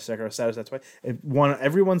surprised Sekiro status. That's why it won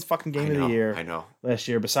everyone's fucking game of the year. I know. Last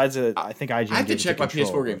year. Besides, I think IGN. I have to check my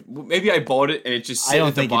PS4 game. Maybe I bought it and it just. I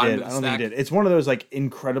don't think you did. I don't think you did. It's one of those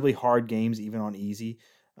incredibly hard games, even on easy.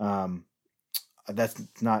 That's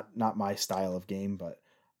not my style of game, but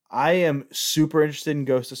I am super interested in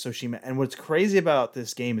Ghost of Tsushima. And what's crazy about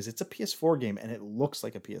this game is it's a PS4 game and it looks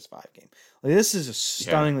like a PS5 game. This is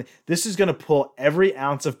stunningly. This is going to pull every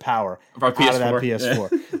ounce of power out of that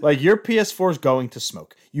PS4. Yeah. Your PS4 is going to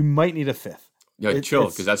smoke. You might need a fifth. Yeah, chill,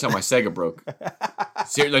 because that's how my Sega broke.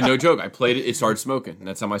 Seriously, no joke. I played it. It started smoking, and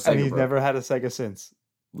that's how my Sega broke. And you've never had a Sega since.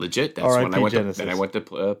 Legit. That's when I went to. Then I went to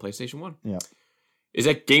PlayStation 1. Yeah. Is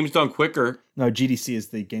that Games Done Quicker? No, GDC is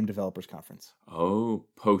the Game Developers Conference. Oh,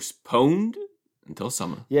 postponed until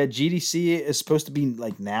summer. Yeah, GDC is supposed to be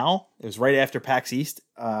now. It was right after PAX East.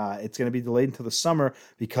 It's going to be delayed until the summer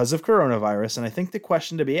because of coronavirus. And I think the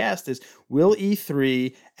question to be asked is, will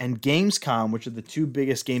E3 and Gamescom, which are the two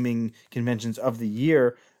biggest gaming conventions of the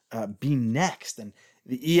year, be next? And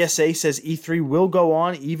the ESA says E3 will go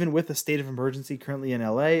on even with a state of emergency currently in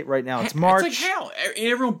LA. Right now it's March. It's how?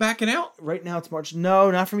 Ain't everyone backing out? Right now it's March. No,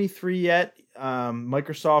 not from E3 yet.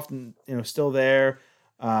 Microsoft, still there.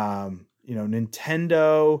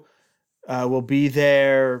 Nintendo will be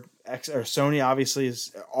there. Or Sony obviously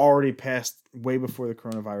is already passed way before the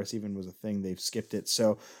coronavirus even was a thing. They've skipped it.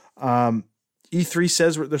 So E3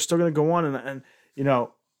 says they're still going to go on, and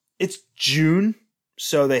it's June.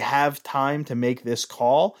 So they have time to make this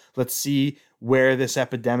call. Let's see where this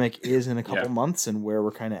epidemic is in a couple months and where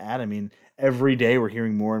we're kind of at. I mean, every day we're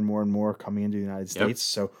hearing more and more and more coming into the United States.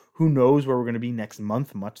 So who knows where we're going to be next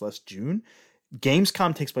month, much less June.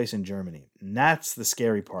 Gamescom takes place in Germany. And that's the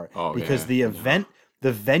scary part. Because the event,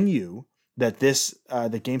 the venue that the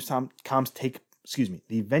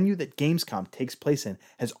venue that Gamescom takes place in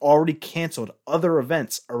has already canceled other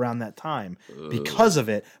events around that time because of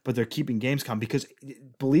it, but they're keeping Gamescom because,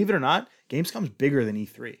 believe it or not, Gamescom's bigger than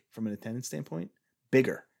E3 from an attendance standpoint.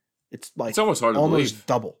 Bigger. It's almost hard to believe.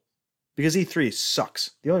 Double. Because E3 sucks.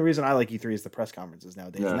 The only reason I like E3 is the press conferences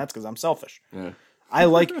nowadays, and that's because I'm selfish. Yeah. I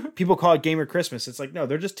like, people call it Gamer Christmas. It's no,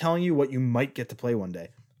 they're just telling you what you might get to play one day.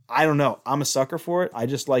 I don't know. I'm a sucker for it. I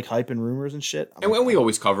just like hype and rumors and shit. And we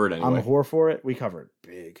always cover it anyway. I'm a whore for it. We cover it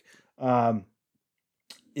big.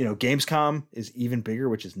 Gamescom is even bigger,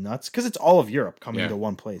 which is nuts because it's all of Europe coming to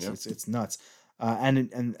one place. Yeah. It's nuts.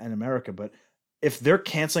 And America. But if they're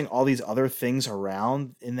canceling all these other things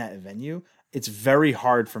around in that venue, it's very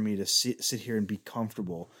hard for me to sit here and be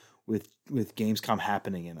comfortable with Gamescom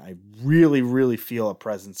happening. And I really, really feel a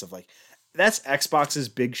presence of that's Xbox's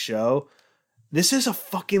big show. This is a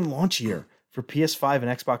fucking launch year for PS5 and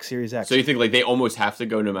Xbox Series X. So you think they almost have to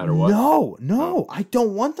go no matter what? No, I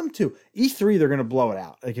don't want them to. E3, they're going to blow it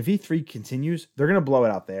out. If E3 continues, they're going to blow it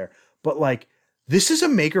out there. But this is a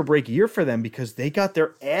make or break year for them because they got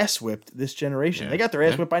their ass whipped this generation. They got their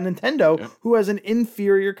ass whipped by Nintendo, who has an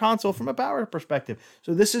inferior console from a power perspective.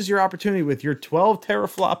 So this is your opportunity with your 12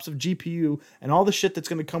 teraflops of GPU and all the shit that's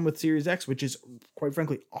going to come with Series X, which is quite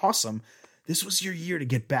frankly awesome. This was your year to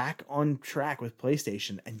get back on track with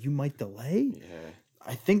PlayStation, and you might delay. Yeah.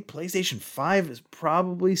 I think PlayStation 5 is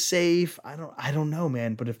probably safe. I don't know,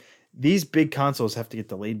 man. But if these big consoles have to get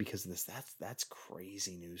delayed because of this, that's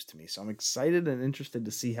crazy news to me. So I'm excited and interested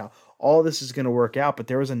to see how all this is going to work out. But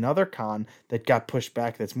there was another con that got pushed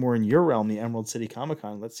back that's more in your realm, the Emerald City Comic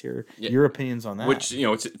Con. Let's hear your opinions on that. Which,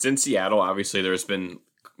 it's in Seattle. Obviously, there's been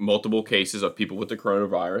multiple cases of people with the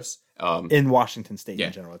coronavirus. In Washington State Yeah,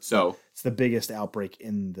 in general. It's the biggest outbreak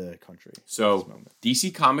in the country. So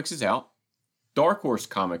DC Comics is out. Dark Horse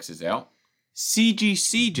Comics is out.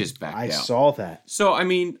 CGC just backed out. I saw that. So, I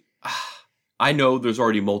mean, I know there's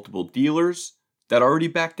already multiple dealers that already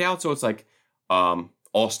backed out. So it's like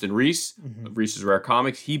Austin Reese, Reese's Rare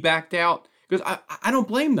Comics, he backed out. Because I don't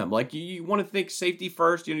blame them. Like, you want to think safety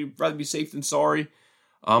first. You'd rather be safe than sorry.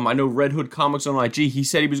 I know Red Hood Comics on IG, he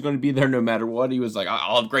said he was going to be there no matter what. He was like,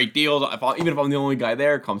 I'll have great deals. Even if I'm the only guy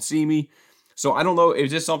there, come see me. So I don't know.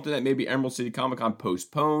 Is this something that maybe Emerald City Comic Con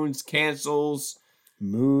postpones, cancels?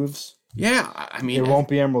 Moves. Yeah, I mean. It won't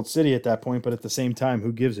be Emerald City at that point, but at the same time,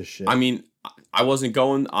 who gives a shit? I mean, I wasn't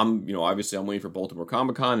going. Obviously I'm waiting for Baltimore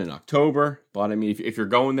Comic Con in October. But I mean, if you're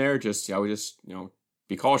going there, I would just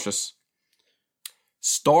be cautious.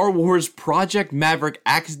 Star Wars Project Maverick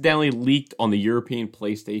accidentally leaked on the European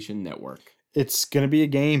PlayStation Network. It's going to be a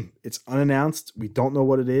game. It's unannounced. We don't know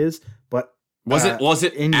what it is, but was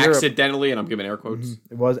it in accidentally? Europe, and I'm giving air quotes.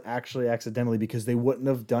 It was actually accidentally because they wouldn't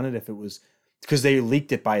have done it if it was because they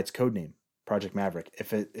leaked it by its code name, Project Maverick.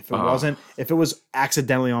 If it was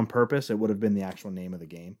accidentally on purpose, it would have been the actual name of the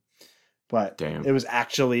game. But it was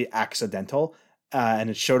actually accidental, and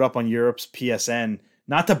it showed up on Europe's PSN.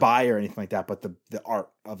 Not to buy or anything like that, but the art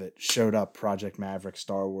of it showed up. Project Maverick,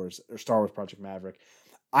 Star Wars Project Maverick.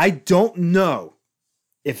 I don't know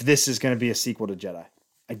if this is going to be a sequel to Jedi.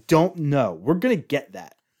 I don't know. We're going to get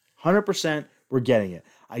that. 100% we're getting it.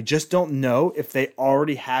 I just don't know if they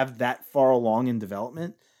already have that far along in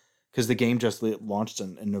development because the game just launched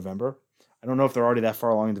in November. I don't know if they're already that far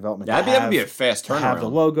along in development. That'd be a fast turnaround. Have the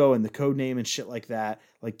logo and the code name and shit like that.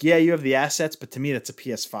 Like, yeah, you have the assets, but to me, that's a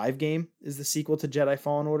PS5 game is the sequel to Jedi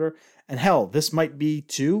Fallen Order. And hell, this might be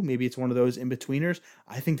too. Maybe it's one of those in-betweeners.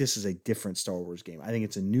 I think this is a different Star Wars game. I think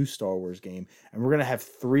it's a new Star Wars game. And we're going to have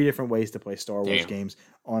 3 different ways to play Star Wars games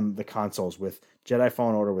on the consoles with Jedi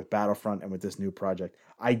Fallen Order, with Battlefront, and with this new project.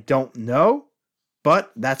 I don't know,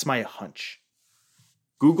 but that's my hunch.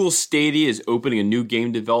 Google Stadia is opening a new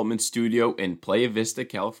game development studio in Playa Vista,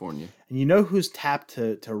 California. And you know who's tapped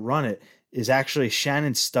to run it is actually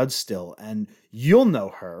Shannon Studstill. And you'll know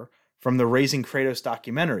her from the Raising Kratos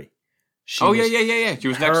documentary. She was next.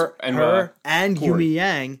 And Yumi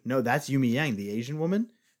Yang. No, that's Yumi Yang, the Asian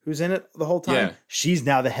woman who's in it the whole time. Yeah. She's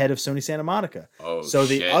now the head of Sony Santa Monica. Oh, so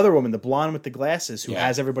the other woman, the blonde with the glasses who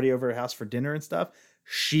has everybody over her house for dinner and stuff,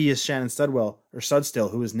 she is Shannon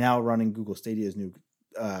Studstill, who is now running Google Stadia's new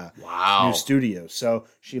studio. So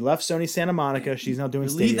she left Sony Santa Monica. She's now doing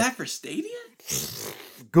Stadia. Leave that for Stadia?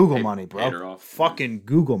 Google money, bro. Fucking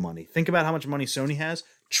Google money. Think about how much money Sony has.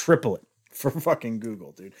 Triple it for fucking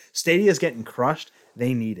Google, dude. Stadia's getting crushed.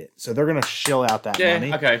 They need it. So they're going to shill out that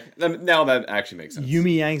money. Okay. Now that actually makes sense.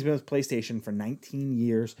 Yumi Yang's been with PlayStation for 19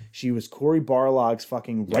 years. She was Cory Barlog's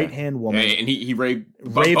fucking right-hand woman. Yeah, and he raved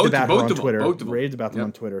about her on Twitter. Raved about them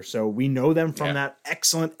on Twitter. So we know them from that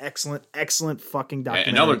excellent fucking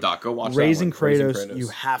documentary. Another doc. Go watch Raising Kratos. You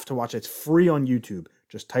have to watch it. It's free on YouTube.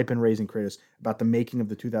 Just type in Raising Kratos about the making of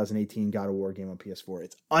the 2018 God of War game on PS4.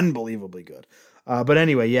 It's unbelievably good. But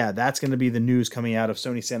anyway, that's going to be the news coming out of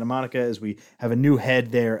Sony Santa Monica as we have a new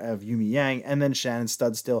head there of Yumi Yang and then Shannon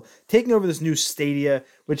Studstill taking over this new Stadia,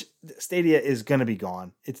 which Stadia is going to be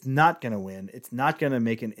gone. It's not going to win. It's not going to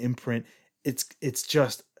make an imprint. It's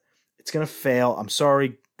going to fail. I'm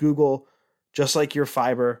sorry, Google, just like your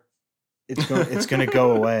fiber, it's going to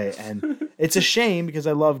go away. And it's a shame because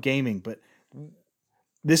I love gaming, but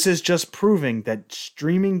this is just proving that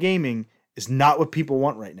streaming gaming is not what people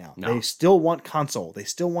want right now. No. They still want console. They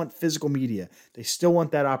still want physical media. They still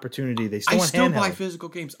want that opportunity. They still want handheld. Buy physical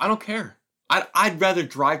games. I don't care. I'd rather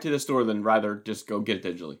drive to the store than rather just go get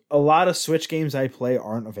it digitally. A lot of Switch games I play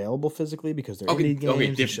aren't available physically because they're indie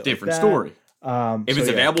games. Okay, different story. If it's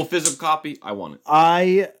available physical copy, I want it.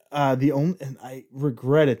 I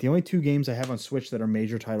regret it. The only 2 games I have on Switch that are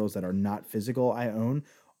major titles that are not physical I own,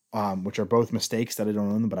 which are both mistakes that I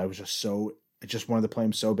don't own them, but I just wanted to play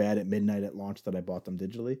them so bad at midnight at launch that I bought them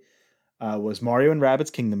digitally, was Mario and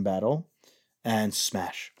Rabbids Kingdom Battle and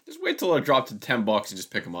Smash. Just wait till it dropped to $10 and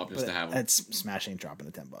just pick them up just to have them. Smash ain't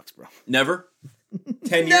dropping to $10, bro. Never?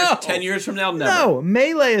 10 years? No. 10 years from now? Never. No,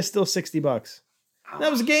 Melee is still $60.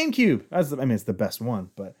 That was a GameCube. It's the best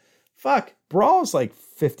one, but fuck, Brawl is like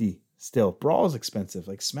 $50 still. Brawl is expensive.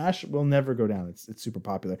 Like Smash will never go down. It's super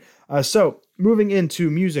popular. So moving into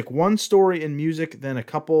music, one story in music, then a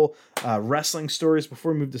couple wrestling stories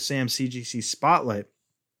before we move to Sam's CGC Spotlight.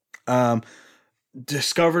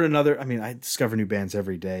 Discovered another. I mean, I discover new bands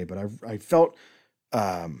every day, but I felt,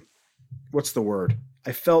 what's the word?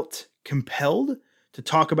 I felt compelled to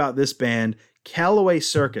talk about this band, Callaway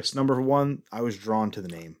Circus. Number one, I was drawn to the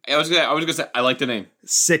name. I was gonna say I like the name.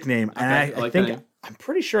 Sick name. Okay, And I like the name. I'm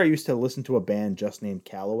pretty sure I used to listen to a band just named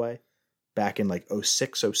Callaway back in like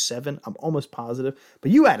 06, 07. I'm almost positive.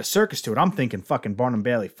 But you add a circus to it. I'm thinking fucking Barnum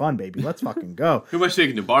Bailey fun, baby. Let's fucking go. Who am I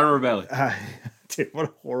speaking to? Barnum or Bailey? Dude, what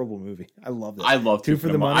a horrible movie. I love this. I love Two for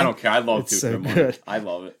the Money. I don't care. I love It's Two for so the Money. good. I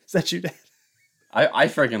love it. Is that you, Dad? I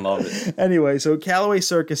freaking love it. Anyway, so Callaway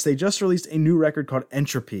Circus, they just released a new record called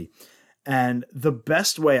Entropy. And the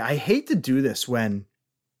best way, I hate to do this when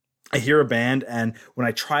I hear a band and when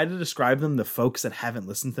I try to describe them, the folks that haven't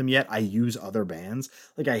listened to them yet, I use other bands.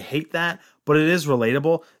 Like, I hate that, but it is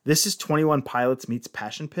relatable. This is 21 Pilots meets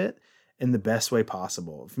Passion Pit in the best way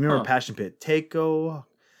possible. If you remember Passion Pit, take a walk.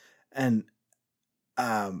 And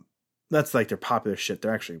that's like their popular shit.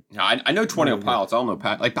 They're actually... No, I know 21 Pilots. I don't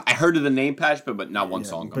know like I heard of the name Passion Pit, but not one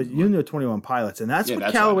song. But you know 21 Pilots, and that's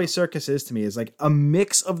what Callaway Circus is to me, is like a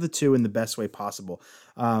mix of the two in the best way possible.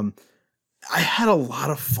 I had a lot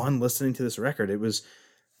of fun listening to this record. It was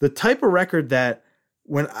the type of record that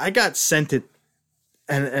when I got sent it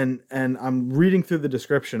and I'm reading through the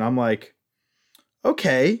description, I'm like,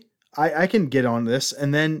 okay, I can get on this.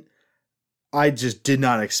 And then I just did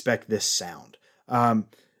not expect this sound.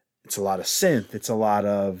 It's a lot of synth. It's a lot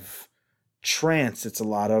of trance. It's a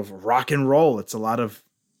lot of rock and roll. It's a lot of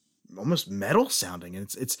almost metal sounding.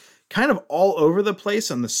 And it's kind of all over the place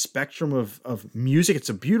on the spectrum of music. It's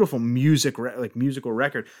a beautiful musical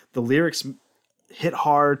record. The lyrics hit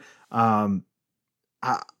hard. I'm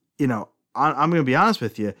going to be honest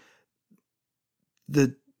with you.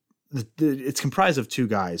 It's comprised of two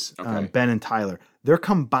guys, Ben and Tyler. Their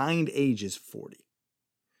combined age is 40.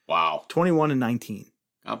 Wow. 21 and 19.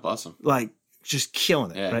 God bless them. Like, just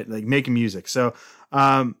killing it, right? Like, making music. So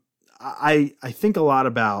I think a lot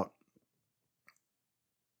about,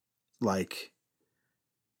 like,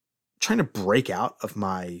 trying to break out of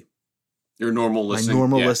your normal listening. My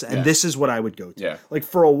normal listen. And this is what I would go to. Yeah. Like,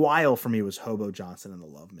 for a while for me, it was Hobo Johnson and the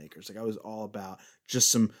Lovemakers. Like, I was all about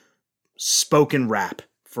just some spoken rap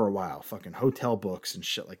for a while. Fucking hotel books and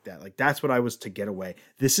shit like that. Like, that's what I was to get away.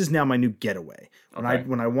 This is now my new getaway. When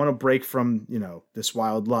I want to break from, this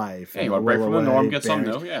wild life. Yeah, you want to break from the norm, get something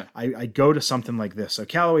new. Yeah. I go to something like this. So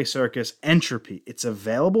Callaway Circus, Entropy. It's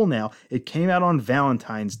available now. It came out on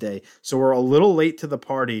Valentine's Day. So we're a little late to the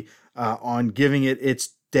party on giving it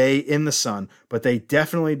its day in the sun, but they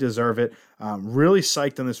definitely deserve it. Really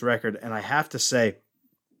psyched on this record. And I have to say,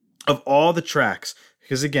 of all the tracks,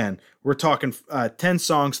 because again, we're talking 10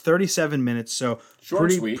 songs, 37 minutes, so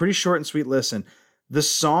pretty short and sweet listen. The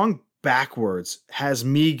song Backwards has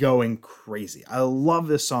me going crazy. I love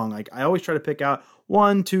this song. Like, I always try to pick out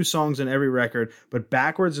 1-2 songs in every record, but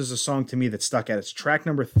Backwards is a song to me that stuck out. It's track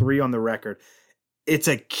number 3 on the record. It's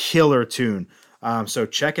a killer tune. So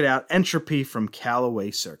check it out. Entropy from Callaway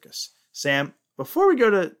Circus. Sam, before we go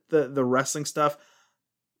to the wrestling stuff,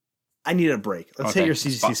 I need a break. Let's hit your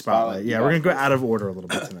CCC spotlight. Yeah, we're going to go out of order a little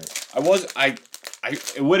bit tonight.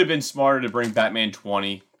 It would have been smarter to bring Batman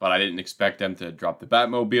 20, but I didn't expect them to drop the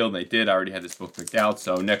Batmobile, and they did. I already had this book picked out,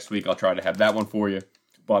 so next week I'll try to have that one for you.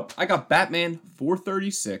 But I got Batman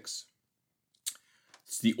 436.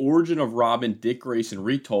 It's the origin of Robin, Dick Grayson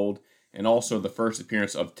retold, and also the first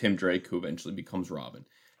appearance of Tim Drake, who eventually becomes Robin.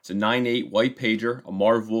 It's a 9/8 white pager, a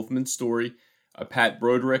Marv Wolfman story, a Pat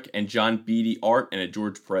Broderick and John Beatty art, and a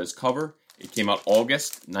George Perez cover. It came out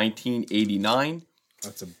August 1989.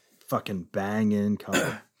 That's a fucking banging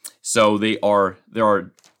cover. So there are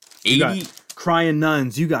 80 crying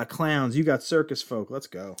nuns, you got clowns, you got circus folk. Let's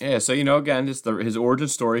go. Yeah, so again, it's his origin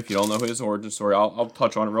story. If you don't know his origin story, I'll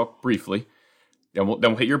touch on it real briefly. Then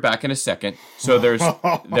we'll hit your back in a second. So there's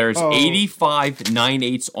 85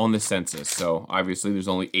 9/8 on the census. So obviously there's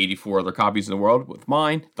only 84 other copies in the world. With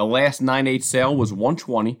mine, the last 9/8 sale was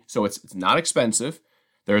 $120, so it's not expensive.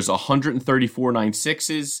 There's 134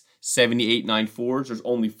 9/6s, 78 9/4s. There's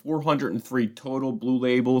only 403 total blue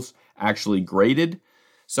labels actually graded.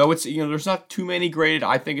 So it's there's not too many graded.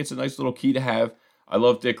 I think it's a nice little key to have. I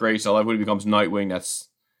love Dick Grayson. I love when he becomes Nightwing. That's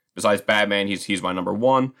besides Batman, he's my number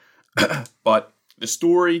one. But the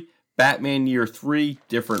story, Batman Year 3,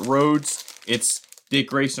 Different Roads. It's Dick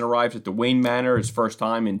Grayson arrives at the Wayne Manor his first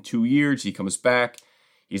time in 2 years. He comes back.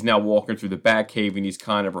 He's now walking through the Batcave and he's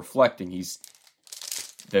kind of reflecting.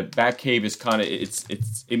 The Batcave is kind of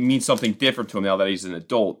it means something different to him now that he's an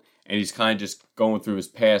adult, and he's kind of just going through his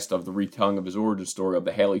past of the retelling of his origin story of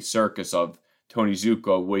the Haley Circus of Tony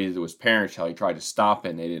Zuko, what he did to his parents, how he tried to stop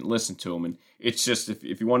it and they didn't listen to him. And it's just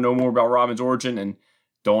if you want to know more about Robin's origin and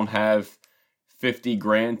don't have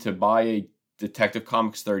 $50,000 to buy a Detective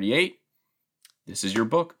Comics 38, this is your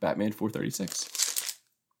book, Batman 436.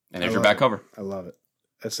 And there's your back cover. I love it.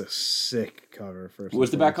 That's a sick cover. First, What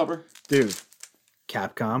was the back cover? dude?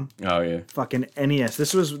 Capcom. Oh yeah. Fucking NES.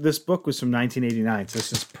 This book was from 1989, so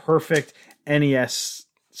this is perfect NES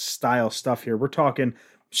style stuff here. We're talking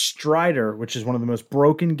Strider, which is one of the most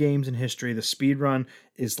broken games in history. The speed run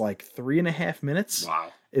is like 3.5 minutes.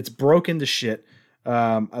 Wow. It's broken to shit.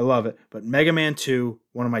 I love it. But Mega Man 2,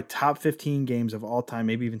 one of my top 15 games of all time,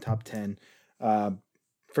 maybe even top 10.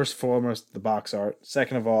 First and foremost, the box art.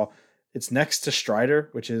 Second of all, it's next to Strider,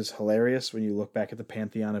 which is hilarious when you look back at the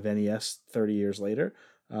pantheon of NES 30 years later.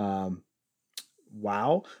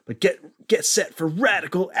 Wow. But get set for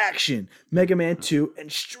radical action. Mega Man 2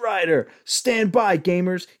 and Strider. Stand by,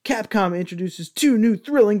 gamers. Capcom introduces 2 new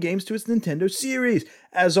thrilling games to its Nintendo series.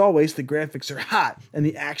 As always, the graphics are hot and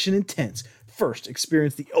the action intense. First,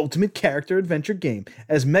 experience the ultimate character adventure game.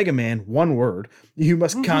 As Mega Man, one word, you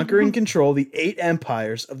must conquer and control the 8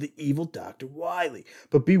 empires of the evil Dr. Wily.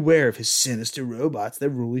 But beware of his sinister robots that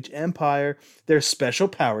rule each empire. Their special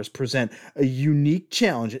powers present a unique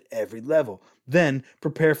challenge at every level. Then,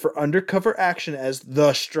 prepare for undercover action as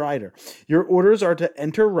the Strider. Your orders are to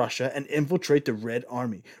enter Russia and infiltrate the Red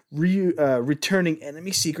Army, returning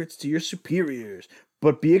enemy secrets to your superiors.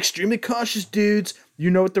 But be extremely cautious, dudes. You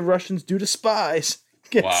know what the Russians do to spies.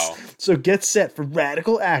 So get set for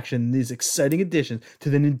radical action in these exciting additions to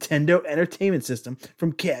the Nintendo Entertainment System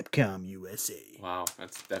from Capcom USA. Wow,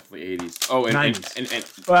 that's definitely 80s. Oh, and 90s.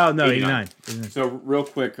 and Well, no, 89. So real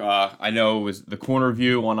quick, I know it was the corner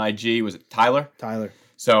view on IG. Was it Tyler? Tyler.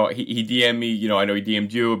 So he DM'd me. I know he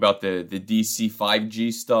DM'd you about the DC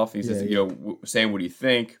 5G stuff. He says, saying, what do you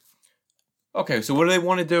think? Okay, so what do they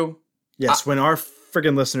want to do? Yes, when our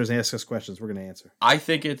friggin' listeners ask us questions, we're going to answer. I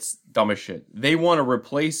think it's dumb as shit. They want to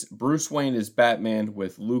replace Bruce Wayne as Batman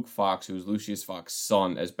with Luke Fox, who's Lucius Fox's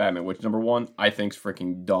son, as Batman, which, number one, I think's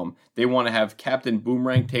freaking dumb. They want to have Captain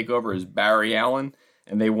Boomerang take over as Barry Allen,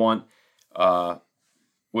 and they want, for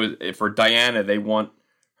Diana, they want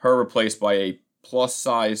her replaced by a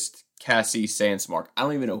plus-sized Cassie Sandsmark. I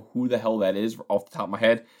don't even know who the hell that is off the top of my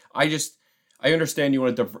head. I understand you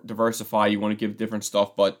want to diversify, you want to give different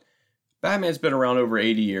stuff, but Batman's been around over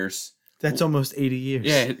 80 years. That's almost 80 years.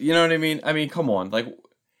 Yeah, you know what I mean? I mean, come on. Like,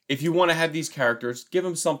 if you want to have these characters, give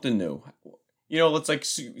them something new. It's like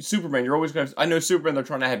Superman. You're always going to... I know Superman, they're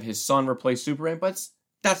trying to have his son replace Superman, but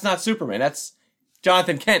that's not Superman. That's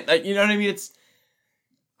Jonathan Kent. You know what I mean?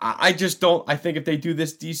 I just don't... I think if they do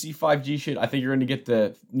this DC 5G shit, I think you're going to get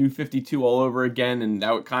the new 52 all over again, and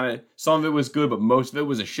that would kind of... Some of it was good, but most of it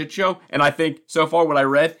was a shit show. And I think, so far, what I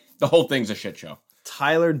read, the whole thing's a shit show.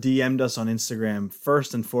 Tyler DM'd us on Instagram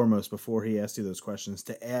first and foremost before he asked you those questions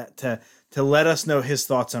to let us know his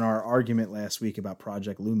thoughts on our argument last week about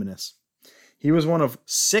Project Luminous. He was one of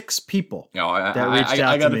 6 people that reached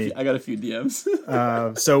out to me. I got a few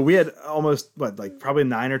DMs. So we had almost probably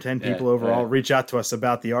 9 or 10 people overall reach out to us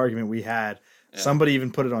about the argument we had. Yeah. Somebody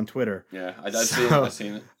even put it on Twitter. Yeah, I've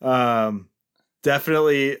seen it.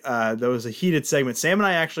 Definitely, there was a heated segment. Sam and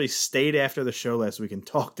I actually stayed after the show last week and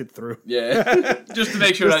talked it through. Yeah, just to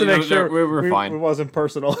make sure we were fine. It wasn't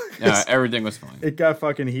personal. Yeah, everything was fine. It got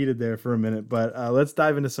fucking heated there for a minute, but let's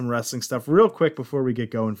dive into some wrestling stuff real quick before we get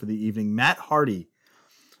going for the evening. Matt Hardy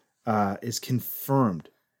is confirmed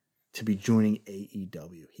to be joining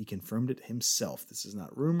AEW. He confirmed it himself. This is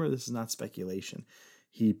not rumor. This is not speculation.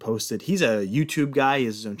 He posted. He's a YouTube guy. He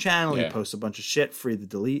has his own channel. Yeah. He posts a bunch of shit, free to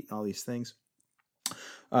delete, and all these things.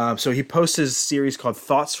 So he posts his series called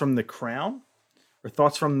Thoughts from the Crown, or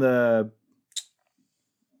Thoughts from the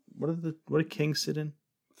what did King sit in?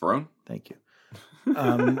 Throne. Thank you.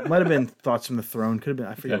 Might have been Thoughts from the Throne. Could have been.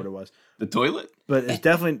 I forget what it was. The toilet. But it's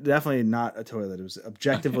definitely not a toilet. It was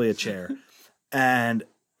objectively a chair, and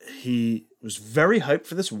he was very hyped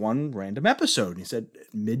for this one random episode. And he said,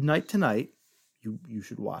 "Midnight tonight, you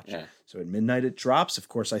should watch." Yeah. So at midnight it drops. Of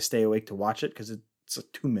course, I stay awake to watch it because it's a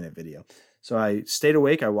 2-minute video. So I stayed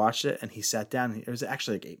awake, I watched it, and he sat down. It was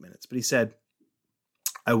actually like 8 minutes. But he said,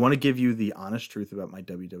 I want to give you the honest truth about my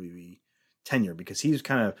WWE tenure, because he was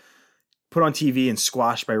kind of put on TV and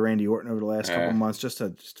squashed by Randy Orton over the last couple of months just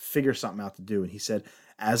to figure something out to do. And he said,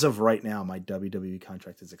 as of right now, my WWE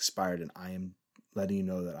contract has expired, and I am letting you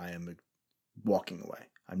know that I am walking away.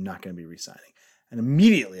 I'm not going to be re-signing. And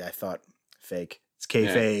immediately I thought, fake. It's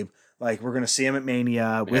kayfabe. Yeah. Like, we're going to see him at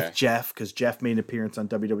Mania with Jeff, because Jeff made an appearance on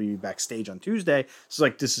WWE Backstage on Tuesday. So,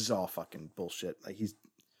 this is all fucking bullshit. Like, he's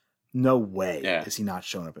no way is he not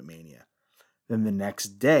showing up at Mania. Then the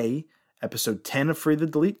next day, episode 10 of Free the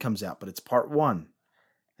Delete comes out, but it's part 1.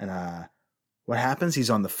 And what happens? He's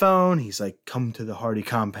on the phone. He's like, come to the Hardy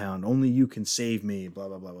compound. Only you can save me, blah,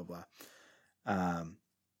 blah, blah, blah, blah.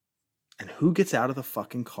 And who gets out of the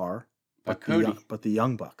fucking car But Cody. but the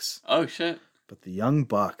Young Bucks? Oh shit. But the Young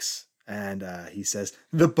Bucks. And he says,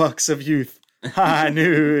 "The Bucks of Youth. I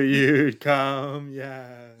knew you'd come,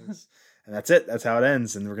 yes." And that's it. That's how it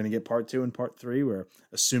ends. And we're going to get part 2 and part 3 where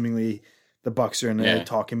assumingly the Bucks are going to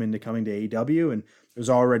talk him into coming to AEW. And there's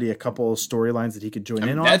already a couple storylines that he could join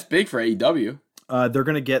in on. That's big for AEW. They're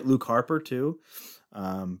going to get Luke Harper too.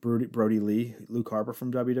 Brody Lee, Luke Harper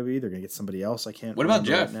from WWE. They're going to get somebody else. I can't. What about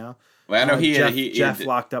remember Jeff? right now? Well, I know Jeff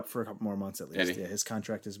locked up for a couple more months at least. Eddie. Yeah, his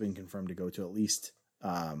contract has been confirmed to go to at least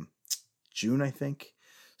June, I think.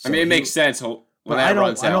 So I mean, it makes sense. When But that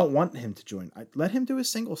I don't want him to join. Let him do his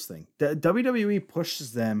singles thing. The WWE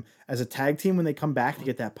pushes them as a tag team when they come back to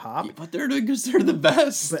get that pop. Yeah, but they're doing because they're the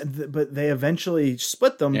best. But they eventually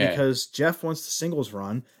split them Yeah. because Jeff wants the singles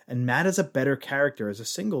run, and Matt is a better character as a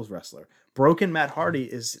singles wrestler. Broken Matt Hardy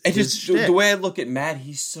is And his just shtick. the way I look at Matt,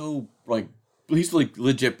 he's so he's like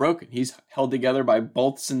legit broken. He's held together by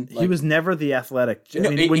bolts and he was never the athletic. I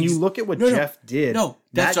mean, when you look at what Jeff did, Matt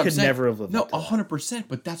that's could never have lived up to that. 100%.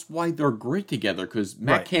 But that's why they're great together because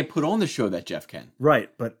Matt Right. can't put on the show that Jeff can. Right,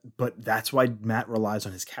 but that's why Matt relies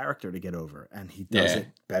on his character to get over, and he does Yeah. it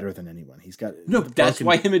better than anyone. He's got That's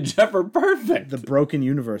why him and Jeff are perfect. the broken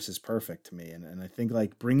universe is perfect to me, and I think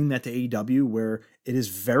like bringing that to AEW, where it is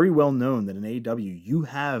very well known that in AEW you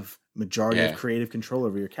have majority of creative control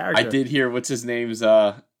over your character. I did hear what's his name's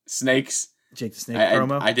Snakes. Jake the Snake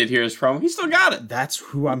promo. I did hear his promo. He still got it. That's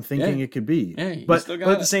who I'm thinking it could be. Yeah, he but still but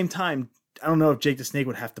got at the it. same time, I don't know if Jake the Snake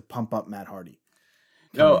would have to pump up Matt Hardy.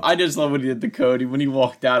 No, I just love what he did to Cody. When he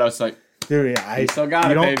walked out, I was like, Dude, yeah, He still got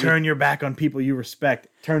you it, don't baby. turn your back on people you respect.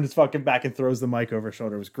 Turn his fucking back and throws the mic over his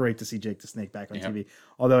shoulder. It was great to see Jake the Snake back on TV.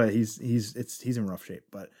 Although he's in rough shape,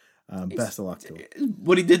 but best of luck to him.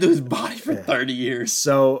 what he did to his body for 30 years.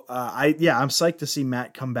 So I'm psyched to see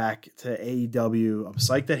Matt come back to AEW. I'm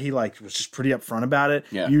psyched that he was just pretty upfront about it.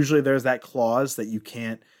 Yeah. Usually there's that clause that you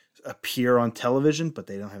can't appear on television, but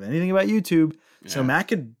they don't have anything about YouTube. So Matt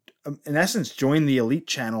could, in essence, join the Elite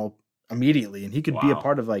channel immediately, and he could be a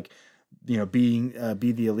part of being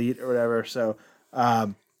be the Elite or whatever. So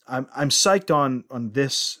I'm psyched on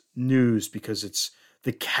this news because it's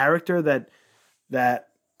the character that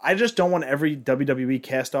I just don't want every WWE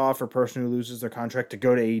cast off or person who loses their contract to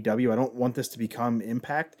go to AEW. I don't want this to become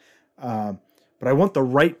Impact, but I want the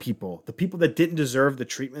right people, the people that didn't deserve the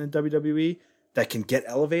treatment in WWE that can get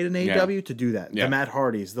elevated in AEW to do that. Yeah. The Matt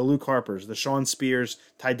Hardys, the Luke Harpers, the Sean Spears,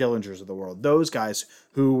 Ty Dillingers of the world. Those guys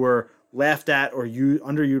who were laughed at or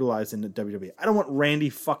underutilized in the WWE. I don't want Randy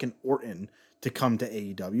fucking Orton to come to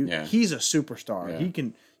AEW. Yeah. He's a superstar. Yeah. He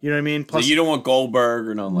can, you know what I mean? So Plus, you don't want Goldberg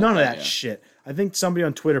or nothing like none of that. that shit. I think somebody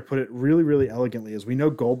on Twitter put it really, really elegantly. As we know,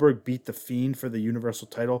 Goldberg beat The Fiend for the Universal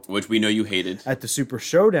title Which we know you hated. at the Super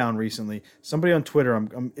Showdown recently. Somebody on Twitter,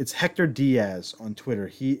 it's Hector Diaz on Twitter.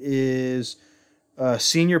 He is a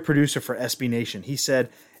senior producer for SB Nation. He said,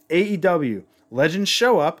 AEW, legends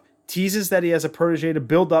show up, teases that he has a protege to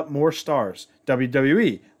build up more stars.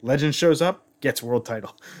 WWE, legend shows up, gets world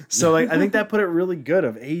title. So I think that put it really good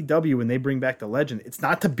of AEW when they bring back the legend. It's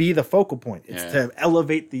not to be the focal point. It's to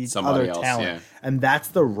elevate the Somebody other else, talent. yeah. And that's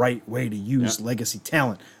the right way to use legacy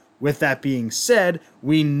talent. With that being said,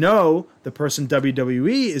 we know the person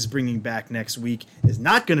WWE is bringing back next week is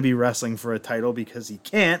not going to be wrestling for a title because he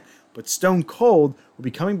can't, but Stone Cold will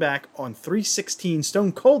be coming back on 3/16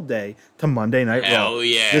 Stone Cold Day to Monday Night Raw. Hell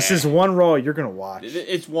yeah. This is one Raw you're going to watch.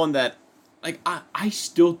 It's one that, I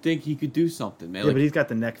still think he could do something, man. Yeah, but he's got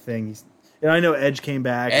the neck thing. I know Edge came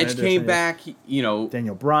back. Edge came back,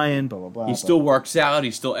 Daniel Bryan, blah, blah, blah. he still works out. He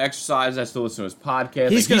still exercises. I still listen to his podcast.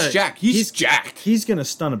 He's jacked. He's jacked. He's going to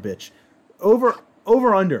stun a bitch. Over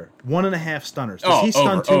under 1.5 stunners. Does he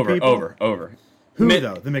stun two people? Over. Who,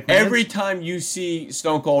 though? The McMahons? Every time you see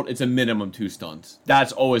Stone Cold, it's a minimum 2 stuns.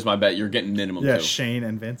 That's always my bet. You're getting minimum 2. Shane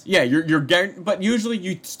and Vince. Yeah, you're getting, but usually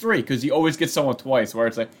it's 3 because he always gets someone twice. Where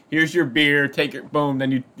it's like, here's your beer, take it, boom.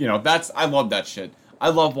 Then I love that shit. I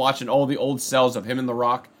love watching all the old cells of him and The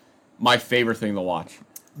Rock. My favorite thing to watch.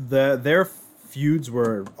 Their feuds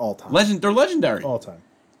were all time. They're legendary. All time.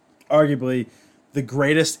 Arguably the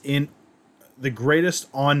greatest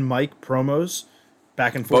on mic promos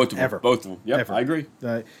back and forth Both of them. ever. Both of them. Yep, Ever. I agree.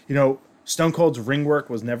 Stone Cold's ring work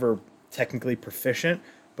was never technically proficient,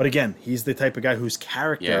 but again, he's the type of guy whose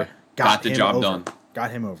character got the him job over. done. Got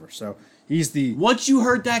him over. So he's the Once you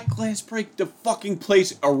heard that glass break, the fucking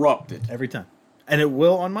place erupted. every time. And it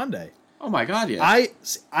will on Monday. Oh my god, yeah.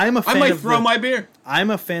 I'm a fan I might of throw my beer. I'm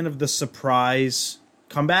a fan of the surprise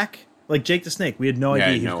comeback. Like Jake the Snake. We had no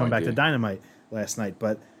idea he was coming back to Dynamite last night,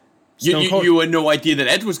 but Stone Cold, You had no idea that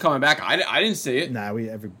Edge was coming back. I didn't see it. Nah,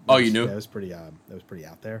 Oh, you knew? That was pretty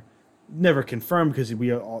out there. never confirmed because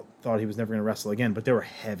we all thought he was never going to wrestle again, but there were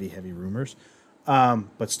heavy rumors.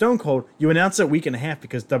 But Stone Cold, you announce it a week and a half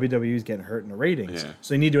because WWE is getting hurt in the ratings. Yeah.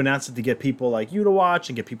 So you need to announce it to get people like you to watch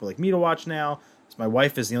and get people like me to watch now. So my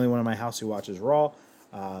wife is the only one in my house who watches Raw.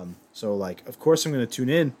 So, like, of course I'm going to tune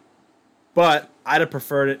in. But I'd have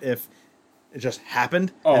preferred it if it just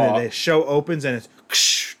happened and then the show opens and it's...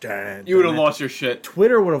 You would have lost your shit.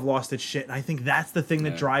 Twitter would have lost its shit, and I think that's the thing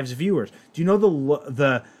that drives viewers. Do you know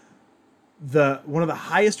the one of the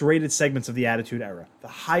highest rated segments of the Attitude Era? The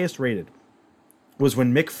highest rated was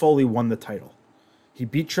when Mick Foley won the title. He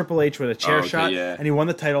beat Triple H with a chair shot, and he won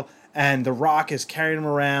the title. And The Rock is carrying him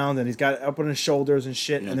around, and he's got it up on his shoulders and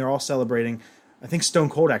shit, and they're all celebrating. I think Stone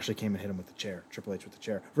Cold actually came and hit him with the chair, Triple H with the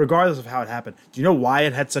chair, regardless of how it happened. Do you know why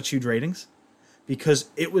it had such huge ratings? Because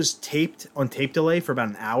it was taped on tape delay for about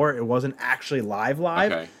an hour. It wasn't actually live.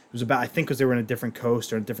 Okay. It was about, I think, because they were in a different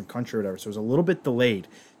coast or in a different country or whatever, so it was a little bit delayed.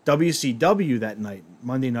 WCW that night,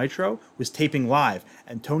 Monday Nitro, was taping live,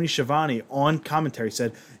 and Tony Schiavone on commentary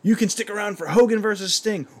said, you can stick around for Hogan versus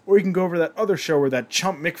Sting, or you can go over to that other show where that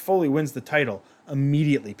chump Mick Foley wins the title.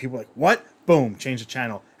 Immediately, people were like, what? Boom, change the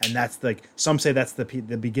channel. And that's like, some say that's the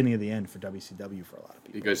beginning of the end for WCW for a lot of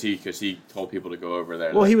people. Because he told people to go over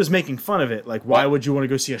there. Well, he was making fun of it. Like, why would you want to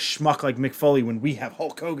go see a schmuck like Mick Foley when we have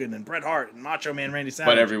Hulk Hogan and Bret Hart and Macho Man Randy Savage?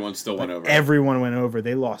 But everyone still went over. Everyone went over.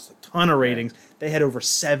 They lost a ton of ratings. They had over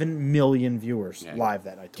 7 million viewers live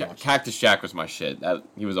that night to watch. Cactus Jack was my shit.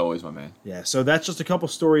 He was always my man. Yeah, so that's just a couple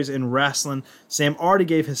stories in wrestling. Sam already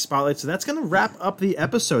gave his spotlight, so that's going to wrap up the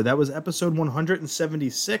episode. That was episode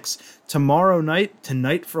 176.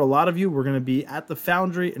 Tonight for a lot of you, we're going to be at the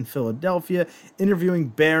Foundry in Philadelphia interviewing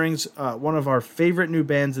Bearings, one of our favorite new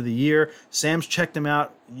bands of the year. Sam's checked them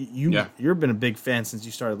out. You've been a big fan since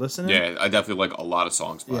you started listening. Yeah, I definitely like a lot of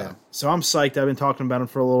songs by them. So I'm psyched. I've been talking about them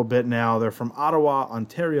for a little bit now. They're from Ottawa,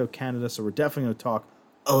 Ontario, Canada, so we're definitely going to talk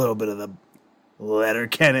a little bit of the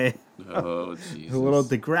Letterkenny. Oh, Jesus. A little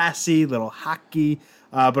Degrassi, little hockey.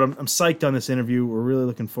 But I'm psyched on this interview. We're really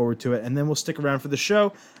looking forward to it. And then we'll stick around for the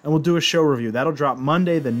show, and we'll do a show review. That'll drop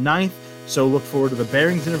Monday the 9th, so look forward to the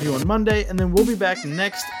Bearings interview on Monday, and then we'll be back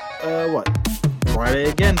next, Friday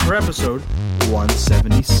again for episode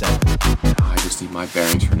 177. I just need my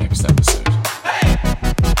bearings for next episode.